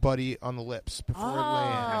your buddy on the lips before it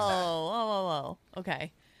lands. Oh.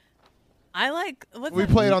 Okay. I like. What's We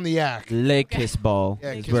that? play it on the yak. Leg kiss ball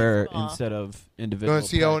Yeah, is kiss where ball. instead of individual wanna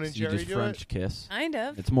see Owen and pecks, you Jerry just do French it? kiss. Kind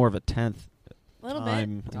of. It's more of a 10th. A little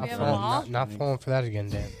time. bit. Do Not we have a falling, ball? not falling for that again,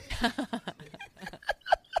 Dan.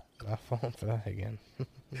 Not falling for that again.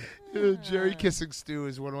 Jerry kissing Stu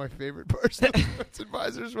is one of my favorite personal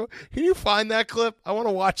advisors. Can you find that clip? I want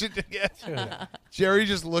to watch it again. Jerry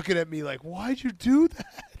just looking at me like, why'd you do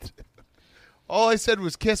that? All I said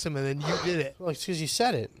was kiss him, and then you did it. Well, it's because you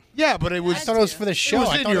said it. Yeah, but it was. I thought it was for the show. It was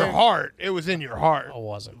I in thought your they- heart. It was in your heart. It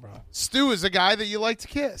wasn't, bro. Stu is a guy that you like to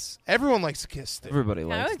kiss. Everyone likes to kiss Stu. Everybody I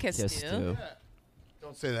likes would to kiss kiss Stu. too.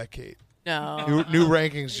 Don't say that, Kate. No. New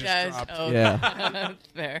rankings just Guys, dropped. oh, Yeah. That's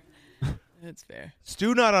fair. That's fair.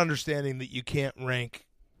 Stu not understanding that you can't rank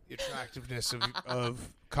the attractiveness of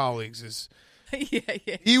colleagues is. yeah.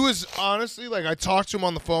 He was honestly like I talked to him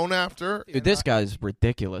on the phone after. Dude, this guy's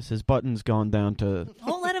ridiculous. His button's gone down to.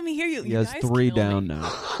 Don't let him hear you. He You has guys 3 kill down me. now.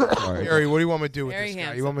 Sorry. Harry, what do you want me to do with Very this guy? You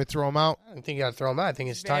handsome. want me to throw him out? I don't think you got to throw him out. I think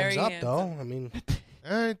his Very time's up, handsome. though. I mean,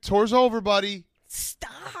 All right, tour's over, buddy.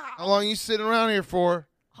 Stop. How long you sitting around here for?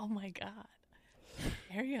 Oh my god.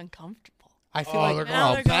 Very uncomfortable. I feel Oh, like they're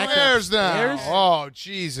Now going they're going upstairs now. upstairs? Oh,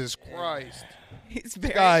 Jesus Christ. He's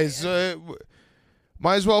very Guys,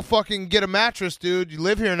 might as well fucking get a mattress, dude. You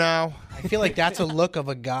live here now. I feel like that's a look of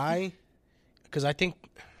a guy, because I think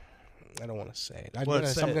I don't want to say it. I'm What? going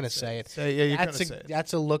Say to it, say it. yeah, you're That's gonna say it.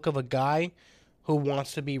 that's a look of a guy who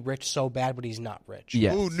wants to be rich so bad, but he's not rich.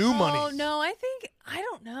 Yes. Ooh, new money. Oh no, I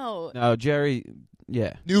don't know. No, Jerry.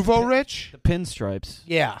 Yeah. Nouveau rich? The pinstripes.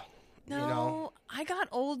 Yeah. No, You know? I got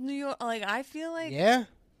old New York. Like I feel like Yeah.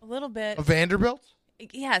 a little bit. A Vanderbilt?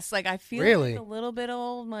 Yes, like I feel Really? like a little bit of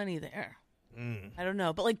old money there. I don't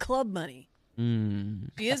know, but like club money.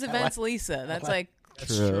 She is events Lisa. That's like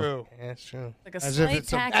That's True. true. Yeah, that's true. like a As if slight it's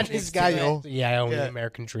a- tax. that's mix this to guy, it. yo. Yeah, I own Yeah. the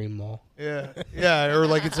American Dream Mall. Yeah. Yeah, or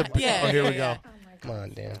like it's a. Yeah, oh, here we yeah, go. Come on,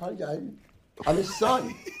 Dan. I'm his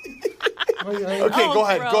son. Okay, Oh, go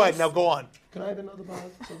ahead. Go gross. ahead. Now go on. Can I have another box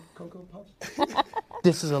of Cocoa Puffs?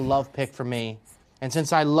 This is a love pick for me. And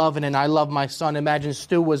since I love it and I love my son, imagine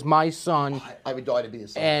Stu was my son. I would die to be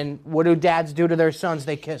his son. And what do dads do to their sons?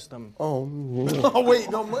 They kiss them. Oh, Oh, wait.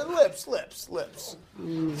 No, lips.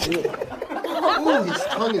 Ooh, his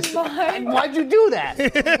tongue is. And why'd you do that?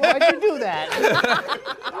 Why'd you do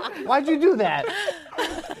that? Why'd you do that?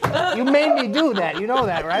 You made me do that. You know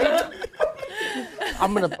that, right?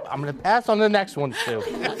 I'm gonna pass on the next one, Stu.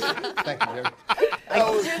 Thank you, Jerry. That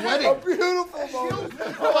was a beautiful moment.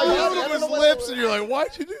 Oh, it was lips, and you're like,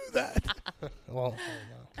 why'd you do that? Well,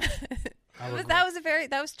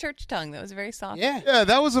 That was church tongue. That was very soft. yeah. Yeah,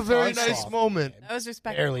 that was a very Soft. nice moment. That was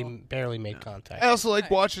respectful. Barely made contact. I also like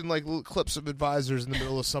watching like little clips of advisors in the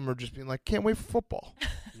middle of summer, just being like, "Can't wait for football."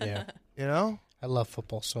 Yeah. You know, I love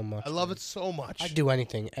football so much. I love it so much. I'd do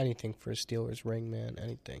anything for a Steelers ring, man.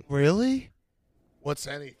 Anything. Really? What's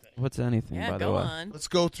anything? What's anything, Yeah, by the go way? on. Let's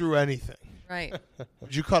go through anything. Right.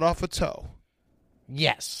 Would you cut off a toe?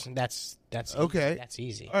 Yes, that's Okay. Easy. That's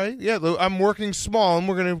easy. All right, yeah, I'm working small, and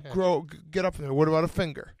we're going to get up there. What about a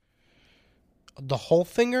finger? The whole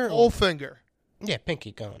finger? Whole finger. Yeah,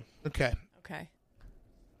 pinky going. Okay. Okay.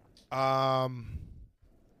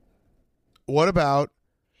 What about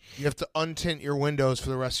you have to untint your windows for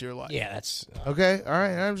the rest of your life? Yeah, that's... Okay, all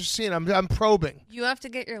right, I'm just seeing. I'm probing. You have to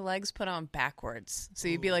get your legs put on backwards, so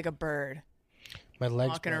you'd be like a bird. My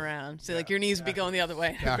legs walking both. around. So like your knees would be going the other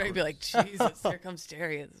way. Greg would be like, Jesus, here comes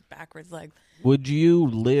Jerry. It's backwards leg. Would you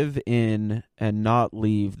live in and not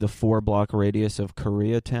leave the 4-block radius of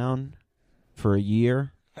Koreatown for a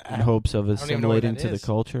year in hopes of I don't even know where assimilating that to the is.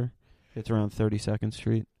 culture? It's around 32nd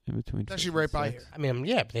Street in between. It's actually right by here. I mean,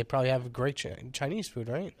 yeah, but they probably have great Chinese food,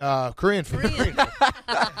 right? Korean food.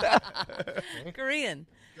 Korean.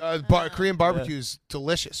 Korean barbecue is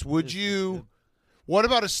delicious. Would you? What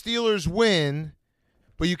about a Steelers win,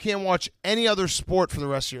 but you can't watch any other sport for the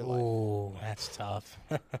rest of your life? Oh, that's tough.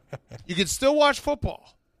 You can still watch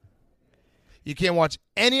football. You can't watch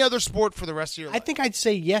any other sport for the rest of your life. I think I'd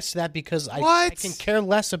say yes to that because I can care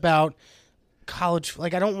less about college.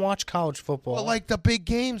 Like, I don't watch college football. Well, like the big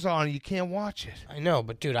games on, you can't watch it. I know,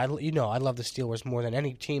 but dude, I love the Steelers more than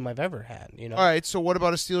any team I've ever had. You know. All right, so what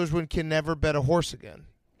about a Steelers win can never bet a horse again?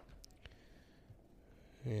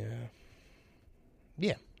 Yeah.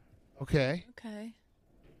 Yeah. Okay. Okay.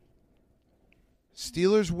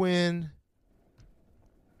 Steelers win.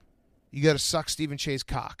 You got to suck Stephen Che's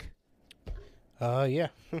cock. Yeah.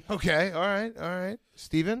 Okay. All right.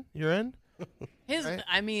 Steven, you're in? His, Right.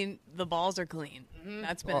 I mean, the balls are clean.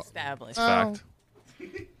 That's been established. Fact.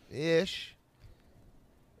 Ish.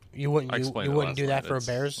 You wouldn't I you explained it wouldn't last do that night. for a It's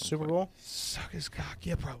Bears Super Bowl? Suck his cock.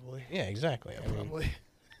 Yeah, probably. Yeah, exactly. I mean, Probably.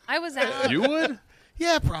 I was out. You would?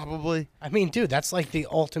 Yeah, probably. I mean, dude, that's like the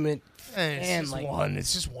ultimate It's fan. just like, one.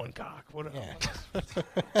 It's just one cock. What? Yeah.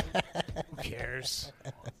 Who cares?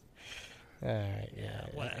 All right, yeah.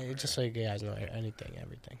 whatever. Just so you guys know anything,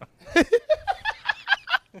 everything.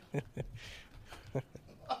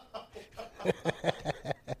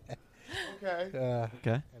 Okay.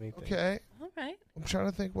 Okay. Anything. Okay. All right. I'm trying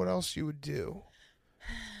to think what else you would do.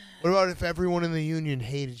 What about if everyone in the union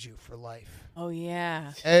hated you for life? Oh,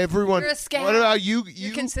 yeah. Everyone. You're a scab. What about you?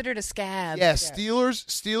 You're considered a scab. Yeah,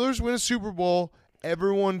 Steelers win a Super Bowl.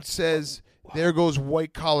 Everyone says, there goes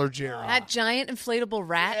white collar Jerry. That giant inflatable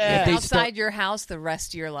rat Yeah. They outside start- your house the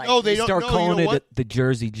rest of your life. No, they They don't start know, calling you know it what? the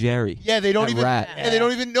Jersey Jerry. Yeah, they don't That even. rat. Yeah, they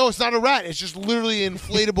don't even know it's not a rat. It's just literally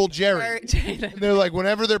inflatable Jerry. And they're like,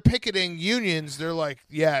 whenever they're picketing unions, they're like,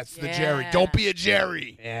 yeah, it's the Jerry. Yeah. Don't be a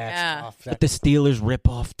Jerry. Yeah, it's Yeah. tough. But the Steelers rip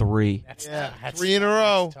off 3. That's Yeah, that's 3 in a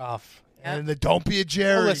row. tough. And the don't be a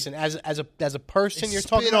Jerry. Well, listen, as a person, They you're spit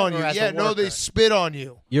talking about on you. or as Yeah, a no, worker? they spit on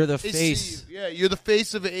you. You're the They face see you. Yeah, you're the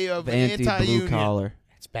face of of anti-union. anti-blue collar.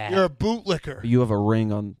 It's bad. You're a bootlicker. You have a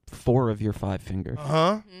ring on 4 of your 5 fingers.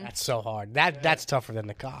 Huh? That's so hard. That's tougher than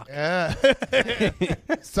the cock. Yeah.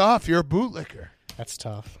 It's tough. You're a bootlicker. That's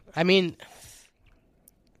tough. I mean,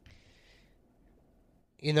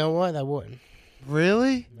 you know what? I wouldn't.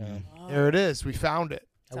 Really? No. There it is. We found it.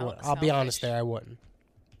 I wouldn't. I'll be honest there. I wouldn't.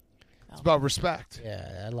 It's about respect.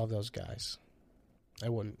 Yeah, I love those guys. I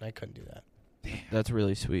wouldn't. I couldn't do that. That's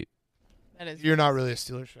really sweet. That is. You're not really a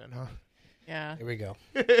Steelers fan, huh? Yeah. Here we go.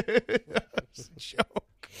 It's a joke.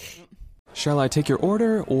 Shall I take your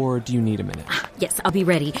order, or do you need a minute? Yes, I'll be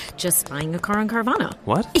ready. Just buying a car on Carvana.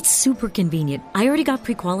 What? It's super convenient. I already got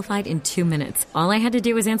pre-qualified in 2 minutes. All I had to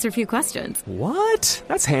do was answer a few questions. What?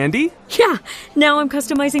 That's handy. Yeah, now I'm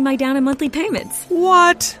customizing my down and monthly payments.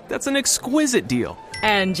 What? That's an exquisite deal.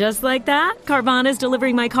 And just like that, Carvana's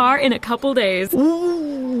delivering my car in a couple days.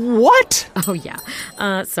 What? Oh,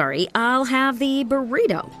 yeah. Sorry, I'll have the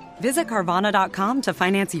burrito. Visit Carvana.com to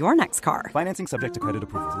finance your next car. Financing subject to credit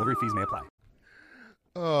approval. Delivery fees may apply.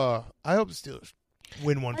 I hope the Steelers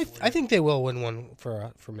win one. I think they will win one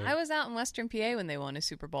for me. I was out in Western PA when they won a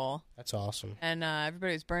Super Bowl. That's awesome. And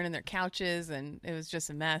everybody was burning their couches, and it was just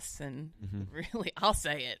a mess. And really, I'll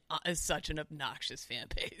say it, is such an obnoxious fan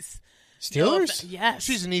base. Steelers? Yes.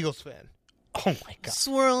 She's an Eagles fan. Oh my god!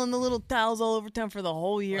 Swirling the little towels all over town for the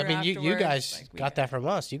whole year. I mean, you afterwards. guys Like, got that from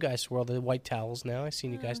us. You guys swirl the white towels now. I've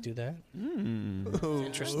seen you guys do that.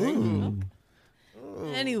 Interesting.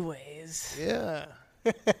 Anyways, Yeah.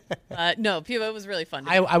 no, it was really fun.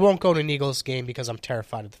 I won't go to an Eagles game because I'm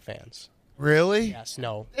terrified of the fans. Really? Yes,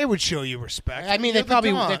 no. They would show you respect. I mean, You're they the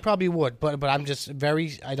probably Don. would, but I'm just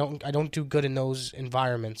very. I don't do good in those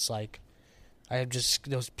environments. Like, I have just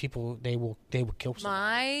those people. They will kill someone.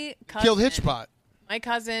 My cousin, Killed Hitchbot. My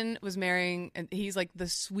cousin was marrying, and he's like the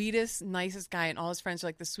sweetest, nicest guy, and all his friends are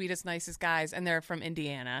like the sweetest, nicest guys, and they're from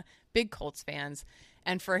Indiana, big Colts fans.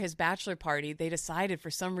 And for his bachelor party, they decided for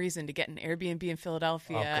some reason to get an Airbnb in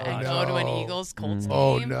Philadelphia and God. go to an No. Eagles Colts game.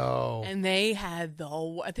 Oh, no. And they had they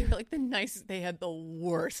were like the nicest. They had the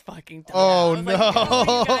worst fucking time. Oh, I was like, what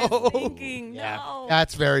are you guys no. thinking? No.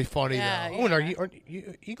 That's very funny, Yeah, though. yeah. Owen, are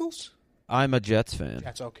you Eagles? I'm a Jets fan.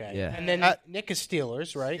 That's okay. Yeah. And then Nick is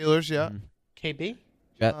Steelers, right? Steelers, yeah. KB?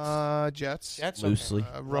 Jets. Jets. Jets. Loosely.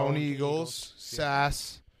 Roan Eagles.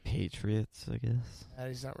 Sass. Patriots, I guess.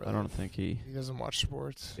 He's not really. I don't think he doesn't watch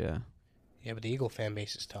sports. Yeah. Yeah, but the Eagle fan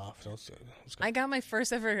base is tough. So I got my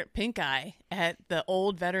first ever pink eye at the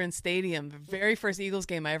old Veterans Stadium. The very first Eagles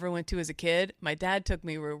game I ever went to as a kid. My dad took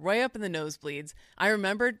me. We were way up in the nosebleeds. I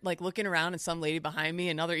remembered like looking around and some lady behind me,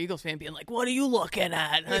 another Eagles fan, being like, "What are you looking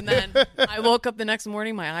at?" And then I woke up the next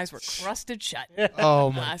morning. My eyes were crusted shut.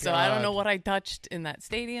 Oh my So I don't God. know what I touched in that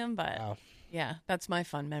stadium, but yeah, that's my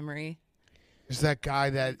fun memory. There's that guy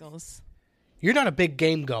that Eagles. You're not a big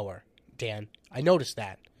game goer, Dan. I noticed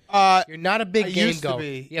that. You're not a big I game used to goer.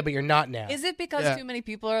 be. Yeah, but you're not now. Is it because Yeah. too many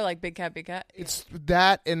people are like big cat, big cat? It's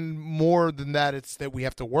that, and more than that, it's that we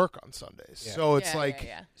have to work on Sundays. Yeah. So it's Yeah, like,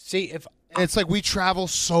 yeah. See, if and it's like we travel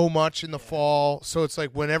so much in the fall. So it's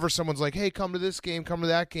like whenever someone's like, "Hey, come to this game, come to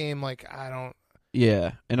that game," like I don't.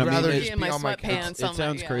 Yeah, and I mean, rather Be just in be my on my sweatpants. couch. I'm it sounds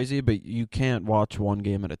like, yeah. crazy, but you can't watch one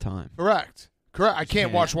game at a time. Correct. I can't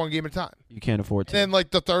can't. watch one game at a time. You can't afford And to. then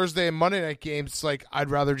like the Thursday and Monday night games, it's like I'd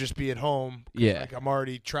rather just be at home. 'Cause, Yeah. like I'm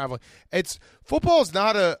already traveling. Football is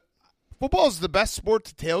the best sport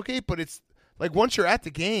to tailgate, but it's like once you're at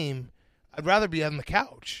the game, I'd rather be on the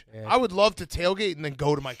couch. Yeah. I would love to tailgate and then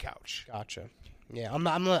go to my couch. Gotcha. Yeah, I'm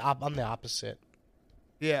the opposite.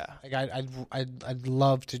 Yeah. Like I'd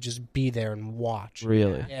love to just be there and watch.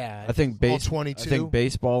 Really? Yeah. I think All I 22. think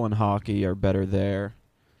baseball and hockey are better there.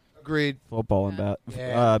 Agreed. Football and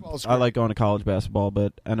Yeah. Football's I great. like going to college basketball,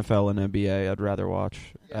 but NFL and NBA, I'd rather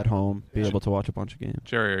watch at home. Be able to watch a bunch of games.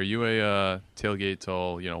 Jerry, are you a tailgate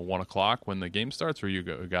till 1 o'clock when the game starts, or are you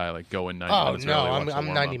a guy like going 90 Oh minutes no, early? watch the I'm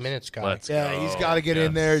 90 warm-ups? minutes guy. Let's Yeah, go. he's got to get in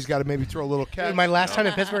Yes. there. He's got to maybe throw a little catch. Dude, my last time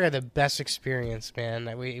in Pittsburgh, I had the best experience,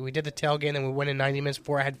 man. We did the tailgate, and then we went in 90 minutes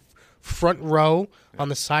before. I had front row on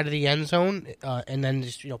the side of the end zone, and then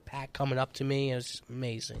just Pat coming up to me. It was just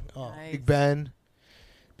amazing. Oh, Nice.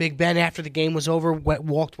 Big Ben after the game was over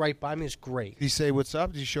walked right by me. It was great. Did he say what's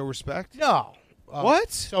up? Did he show respect? No. What?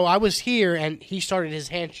 So I was here, and he started his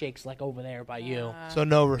handshakes like over there by you. So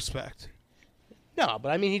no respect. No,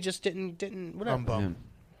 but I mean, he just didn't whatever. Bum.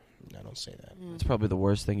 Yeah. I don't say that. It's probably the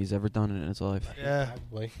worst thing he's ever done in his life. Yeah.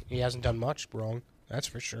 Probably. He hasn't done much wrong. That's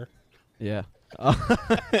for sure. Yeah.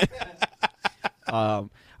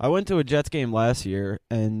 I went to a Jets game last year,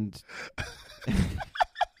 and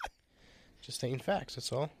Just stating facts.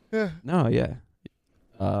 That's all. no, yeah.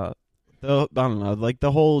 I don't know. Like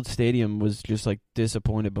the whole stadium was just like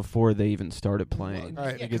disappointed before they even started playing.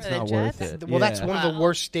 Right. Like it's For the not worth Jets? it. Well, that's Yeah. one of the Wow.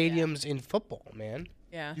 worst stadiums in football, man.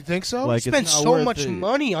 Yeah. You think so? Like, You it's spend not so worth much it.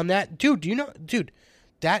 money on that, dude. Do you know, dude?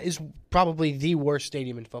 That is probably the worst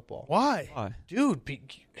stadium in football. Why? Why? Dude,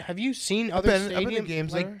 have you seen other I've been to stadiums?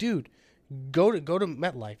 games like, there. dude, go to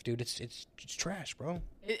MetLife, dude. It's trash, bro.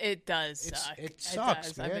 It does It's- suck. it sucks,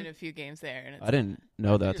 does. I've man. been to a few games there, and it's I didn't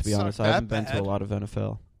know that, to be it sucked honest. I that haven't been to bad. a lot of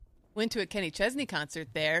NFL. Went to a Kenny Chesney concert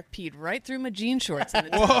there, peed right through my jean shorts, and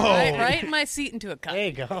Whoa. right in my seat into a cup. There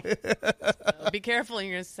you go. So be careful in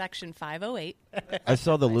your section 508. I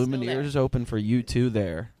saw the still Lumineers open for U2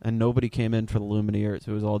 there, and nobody came in for the Lumineers.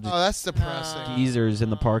 It was all just Oh, that's depressing. geezers in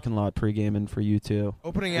the parking lot pre-gaming for U2.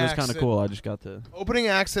 Opening It was acts kind of that- cool. I just got to... Opening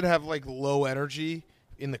acts that have like low energy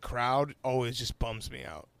in the crowd always just bums me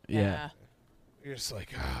out. Yeah. You're just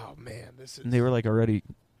like, oh man, this is. And they were like already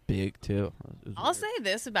big, too. It was I'll weird. say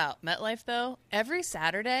this about MetLife, though. Every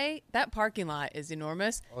Saturday, that parking lot is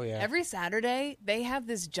enormous. Oh, yeah. Every Saturday, they have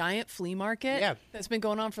this giant flea market Yeah. that's been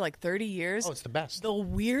going on for like 30 years. Oh, it's the best. The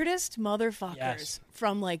weirdest motherfuckers Yes.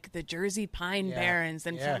 from like the Jersey Pine Yeah. Barrens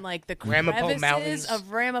and Yeah. from like the Ramapo crevices Mountains.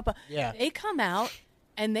 of Ramapo. Yeah. They come out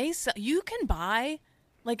and you can buy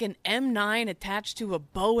like an M9 attached to a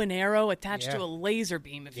bow and arrow attached Yeah. to a laser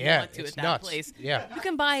beam if you Yeah, want to it's at that nuts. place. Yeah. You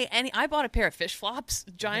can buy I bought a pair of fish flops,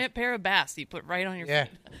 giant pair of bass you put right on your Yeah.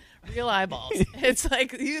 feet. Real eyeballs. It's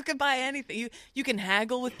like you can buy anything. You can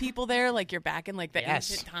haggle with people there like you're back in like the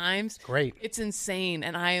Yes. ancient times. Great. It's insane,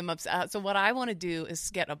 and I am upset. So what I want to do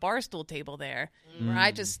is get a bar stool table there, where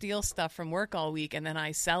I just steal stuff from work all week and then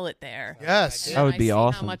I sell it there. Yes. And That then would I be see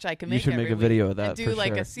awesome. How much I can You make should every make a week. video of that And do for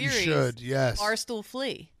like sure. a series. should, yes. Barstool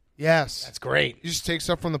Flea. Yes. That's great. You just take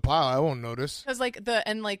stuff from the pile. I won't notice.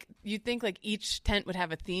 Because you think like each tent would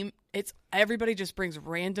have a theme. it's everybody just brings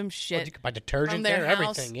random shit. You can buy detergent from their there,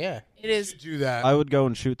 house. everything. Yeah, It is Do that. I would go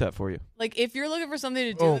and shoot that for you. like if you're looking for something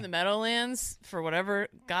to do in the Meadowlands for whatever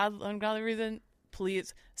ungodly reason,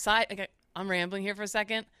 please. Okay, I'm rambling here for a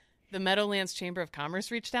second. The Meadowlands Chamber of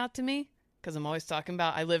Commerce reached out to me because I'm always talking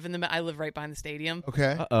about I live right behind the stadium.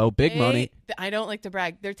 Okay. Big money. I don't like to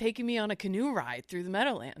brag. They're taking me on a canoe ride through the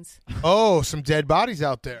Meadowlands. Oh, some dead bodies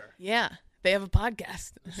out there. Yeah, they have a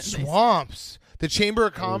podcast. Swamps. The Chamber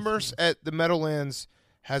of Commerce at the Meadowlands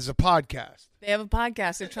has a podcast. They have a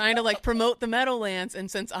podcast. They're trying to like promote the Meadowlands, and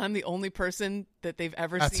since I'm the only person that they've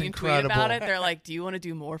ever seen incredible. tweet about it, they're like, "Do you want to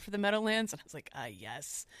do more for the Meadowlands?" And I was like,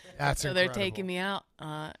 "Yes." That's so incredible. they're taking me out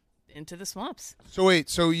into the swamps. So wait,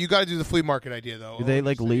 so you got to do the flea market idea though. Do they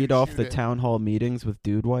like So lead you off shoot the it. town hall meetings with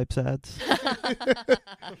dude wipes ads?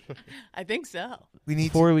 I think so. We need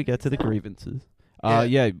Before we get to the grievances.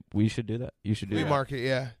 Yeah, we should do that. You should do flea that. market.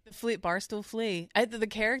 Yeah. The Barstool Flea.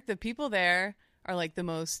 The people there are like the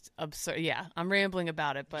most absurd. Yeah, I'm rambling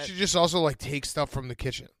about it, You but should just also like take stuff from the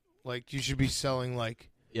kitchen. Like you should be selling like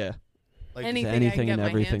anything I can anything get and my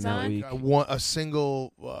everything hands that on. week. a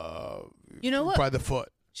single. You know what? By the foot.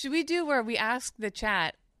 Should we do where we ask the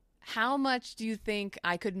chat, how much do you think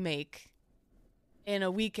I could make in a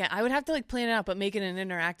weekend? I would have to like plan it out, but make it an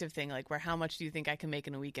interactive thing, like where how much do you think I can make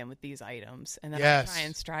in a weekend with these items? And then I'll try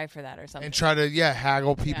and strive for that or something. And try to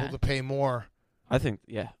haggle people to pay more. I think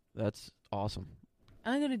that's awesome.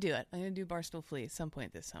 I'm going to do it. I'm going to do Barstool Flea at some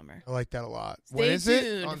point this summer. I like that a lot. Stay when is tuned.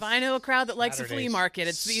 it? If I know a crowd that likes a flea Saturdays. market,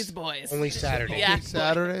 it's these boys. Only Saturdays. Yeah. Only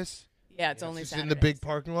Saturdays? Yeah, it's only It's Saturdays. in the big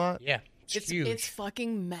parking lot? Yeah. It's huge. It's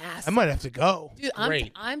fucking massive. I might have to go. Dude,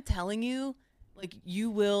 Great. I'm telling you, like, you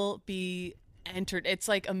will be entered. It's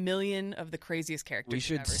like a million of the craziest characters. We you've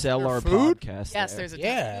should ever sell seen. our Food? podcast. Yes, there. there's a ton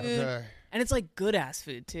Yeah. of food. Okay. And it's like good ass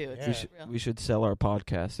food too. It's Yeah. real. We should sell our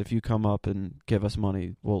podcast. If you come up and give us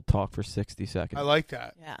money, we'll talk for 60 seconds. I like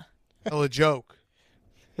that. Yeah. Tell a joke.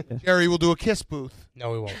 Jerry, we'll do a kiss booth.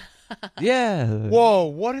 No, we won't. Yeah. Whoa,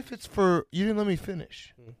 what if it's for... You didn't let me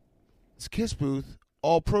finish. It's a kiss booth.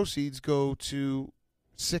 All proceeds go to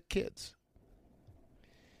sick kids.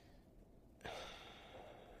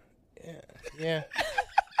 Yeah.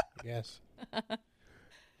 Yes.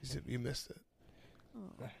 You missed it.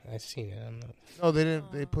 I seen it. I'm not. No, they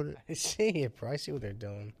didn't. They put it... I see it, bro. I see what they're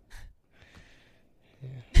doing.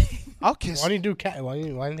 I'll kiss... Why do you do?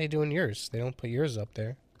 Why aren't they doing yours? They don't put yours up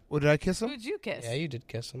there. What, did I kiss him? Who'd you kiss? Yeah, you did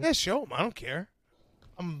kiss them. Yeah, show him. I don't care.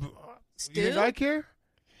 You Stu? think I care?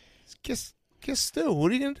 Kiss Stu.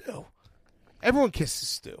 What are you going to do? Everyone kisses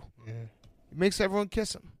Stu. Yeah. It makes everyone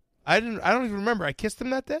kiss him. I don't even remember. I kissed him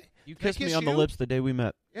that day? You Did I kissed me kiss on the you? lips the day we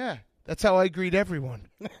met. Yeah. That's how I greet everyone.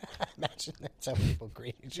 Imagine that's how people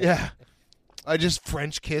greet each other. Yeah. I just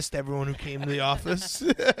French kissed everyone who came to the office.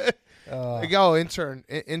 Like, oh,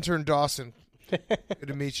 intern Dawson. Good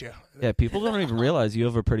to meet you. Yeah, people don't even realize you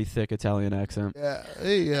have a pretty thick Italian accent. Yeah.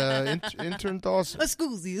 Hey, intern Dawson. A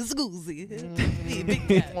scoozy.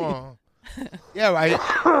 Aw.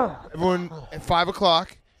 Yeah, everyone at 5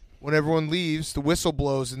 o'clock, when everyone leaves, the whistle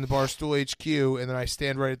blows in the Barstool HQ, and then I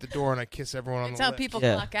stand right at the door and I kiss everyone on That's the how lips. people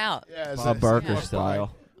Yeah. clock out. Yeah, Bob Barker yeah.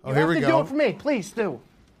 style. Oh, here we Do go. it for me, please, Stu. What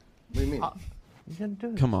do you mean? You gotta do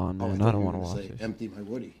it. Come on, Oh, man. I I thought don't you want to were watch gonna say, Oh. it. empty my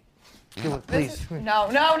Woody. Do it, please. No.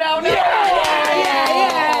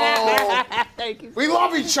 We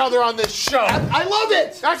love each other on this show. I love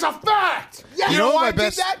it. That's a fact. Yes. You know You know what why I my did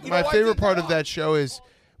best, that? You know my why I favorite did part that? of that show is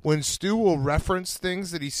when Stu will reference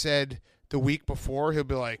things that he said the week before. He'll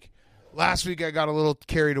be like, "Last week I got a little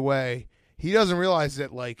carried away." He doesn't realize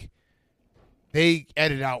that like they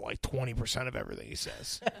edit out like 20% of everything he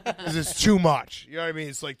says because it's too much. You know what I mean?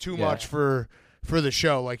 It's like too much for the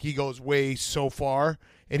show. Like he goes way so far,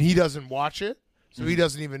 and he doesn't watch it, so he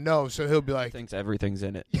doesn't even know. So he'll be like, Thinks everything's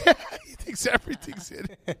in it. "Yeah, he thinks everything's in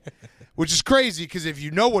it," which is crazy because if you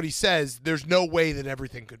know what he says, there's no way that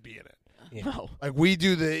everything could be in it. Yeah. No. Like we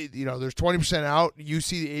do there's 20% out. You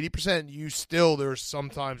see the 80%. You still there's some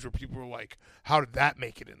times where people are like, "How did that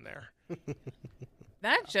make it in there?"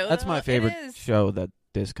 That show. That's though, my it favorite is. show that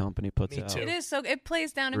this company puts Me out. too. It is so. It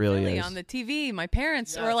plays down in Really Philly is. on the TV. My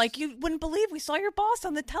parents were like, "You wouldn't believe we saw your boss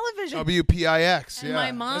on the television." WPIX. And Yeah.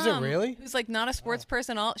 my mom, Is it really? who's like not a sports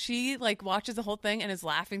person, she like watches the whole thing and is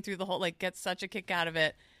laughing through the whole, like gets such a kick out of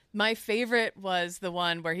it. My favorite was the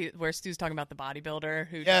one where Stu's talking about the bodybuilder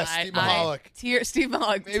who Yeah, died. Steve Mahalik. Steve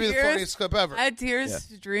Mahalik. Maybe the Tears- funniest clip ever. I had tears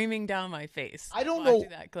streaming down my face. I don't watching know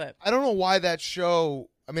that clip. I don't know why that show.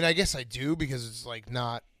 I mean, I guess I do because it's like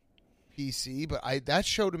not PC, but that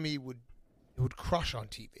show to me would crush on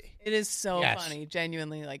TV. It is so Yes. funny.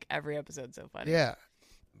 Genuinely, like every episode's so funny. Yeah,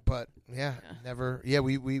 but never. Yeah,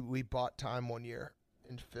 we bought time one year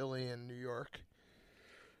in Philly and New York.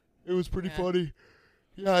 It was pretty funny.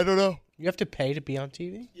 Yeah, I don't know. You have to pay to be on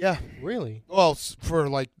TV? Yeah. Really? Well, for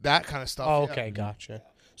like that kind of stuff. Oh, yeah. okay, gotcha.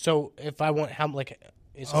 So if I want, how like?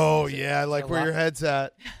 Is like where your head's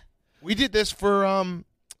at. We did this for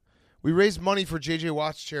we raised money for JJ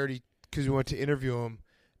Watt's charity because we went to interview him,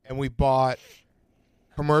 and we bought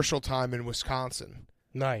commercial time in Wisconsin.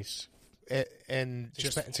 Nice. And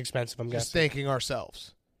it's expensive. I'm just guessing. thanking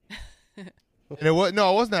ourselves. And it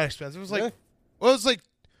wasn't that expensive. It was like, well, it was like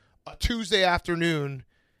a Tuesday afternoon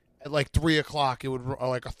at like 3:00. It would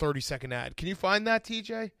like a 30-second ad. Can you find that,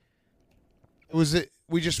 TJ?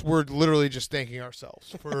 We were literally just thanking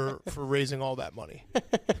ourselves for raising all that money.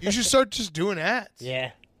 You should start just doing ads.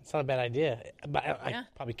 Yeah, it's not a bad idea. But I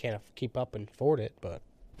probably can't keep up and afford it. But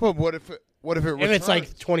what if it returns? If it's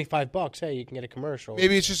like $25, hey, you can get a commercial.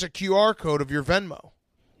 Maybe it's just a QR code of your Venmo.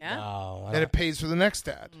 Yeah. No, and it pays for the next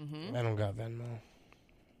ad. Mm-hmm. I don't got Venmo.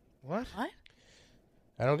 What?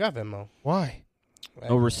 I don't got Venmo. Why?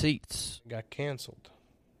 No receipts. Got canceled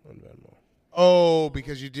on Venmo. Oh,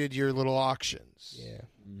 because you did your little auctions. Yeah.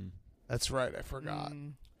 That's right. I forgot.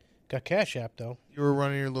 Got Cash App, though. You were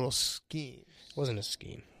running your little scheme. It wasn't a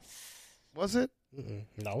scheme. Was it?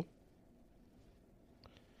 No.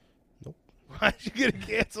 Nope. Why did you get it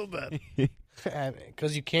canceled then?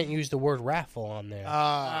 Because you can't use the word raffle on there.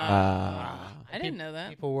 I didn't know that.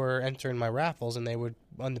 People were entering my raffles, and they would,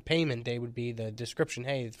 on the payment, they would be the description,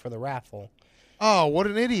 hey, for the raffle. Oh, what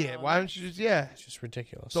an idiot. Why don't you just, It's just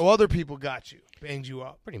ridiculous. So other people got you, banged you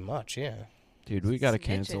up. Pretty much, yeah. Dude, we got to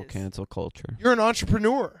cancel culture. You're an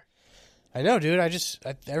entrepreneur. I know, dude.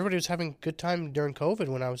 Everybody was having a good time during COVID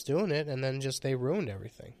when I was doing it, and then just they ruined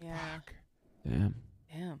everything. Yeah.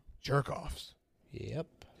 Damn. Jerk-offs. Yep.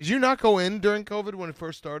 Did you not go in during COVID when it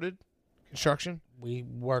first started? Construction? We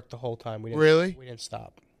worked the whole time. Really? We didn't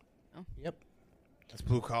stop. Oh. Yep. That's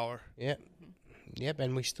blue collar. Yep. Yep,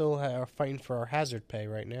 and we still are fighting for our hazard pay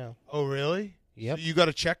right now. Oh, really? Yep. So you got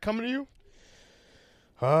a check coming to you?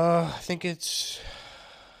 I think it's...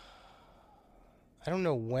 I don't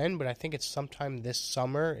know when, but I think it's sometime this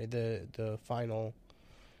summer. The final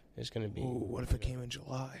is going to be... Ooh, what if it came in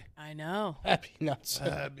July? I know. That'd be nuts.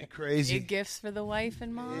 That'd be crazy. Big gifts for the wife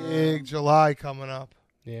and mom. Big July coming up.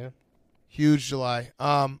 Yeah. Huge July.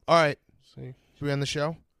 All right. See. Should we end the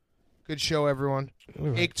show? Good show, everyone.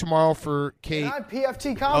 Cake tomorrow for Kate. And I'm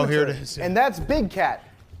PFT commenter. Oh, here it is. And that's Big Cat.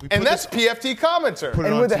 And that's PFT commenter.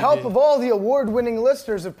 And with the help of all the award-winning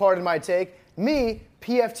listeners of Pardon My Take, me,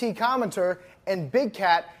 PFT commenter, and Big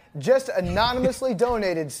Cat just anonymously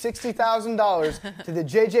donated $60,000 to the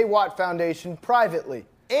J.J. Watt Foundation privately.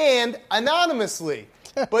 And anonymously.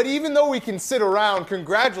 But even though we can sit around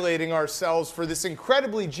congratulating ourselves for this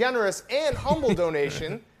incredibly generous and humble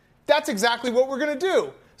donation, that's exactly what we're going to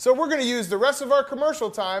do. So we're going to use the rest of our commercial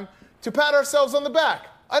time to pat ourselves on the back.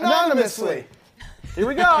 Anonymously. Here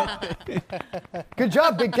we go. Good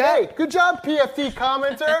job, Big Cat. Hey, good job, PFT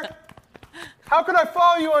commenter. How can I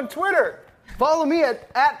follow you on Twitter? Follow me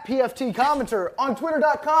at PFT commenter on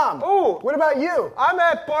Twitter.com. Ooh. What about you? I'm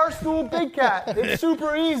at Barstool Big Cat. It's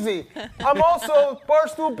super easy. I'm also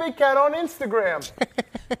Barstool Big Cat on Instagram.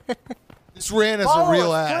 This ran as Follow a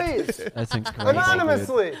real us, ad. please. That's incredible.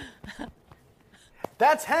 Anonymously.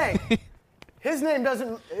 That's Hank. His name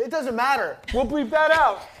doesn't matter. We'll bleep that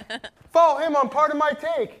out. Follow him on Pardon My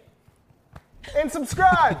Take. And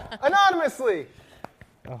subscribe anonymously.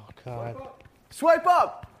 Oh, God. Swipe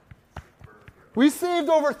up. We saved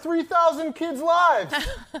over 3,000 kids' lives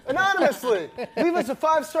anonymously. Leave us a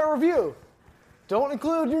 5-star review. Don't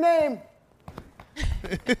include your name.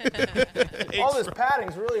 All this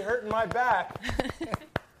padding's really hurting my back.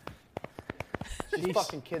 These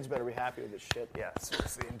fucking kids better be happy with this shit. Yeah,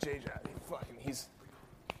 seriously. And JJ, he's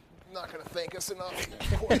not going to thank us enough.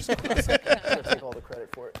 Of course. I'm gonna take all the credit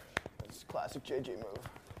for it. It's a classic JJ move.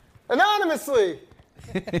 Anonymously.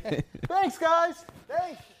 Thanks, guys.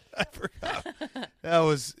 Thanks. I forgot. That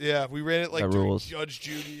was, we ran it like That during rules. Judge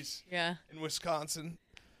Judy's Yeah. in Wisconsin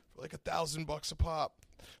for like $1,000 a pop.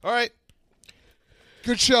 All right.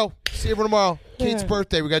 Good show. See everyone tomorrow. Kate's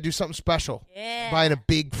birthday. We got to do something special. Yeah. Buying a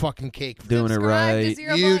big fucking cake. Doing it right.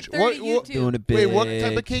 Huge. What, Doing it big. wait, what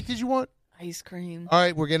type of cake did you want? Ice cream. All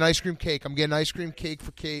right, we're getting ice cream cake. I'm getting ice cream cake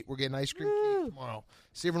for Kate. We're getting ice cream cake tomorrow.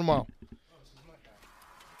 See everyone tomorrow.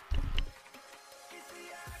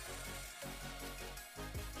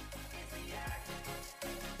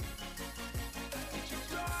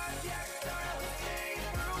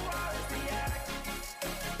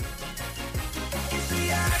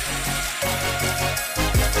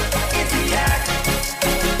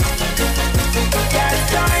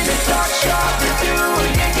 Time to talk shop, we do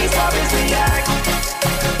Yankees obviously act.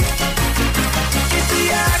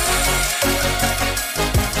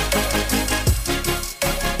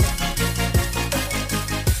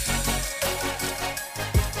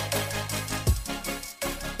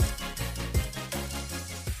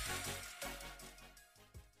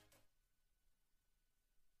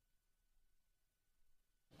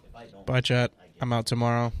 Bye, chat. I'm out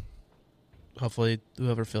tomorrow. Hopefully,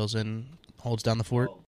 whoever fills in holds down the fort.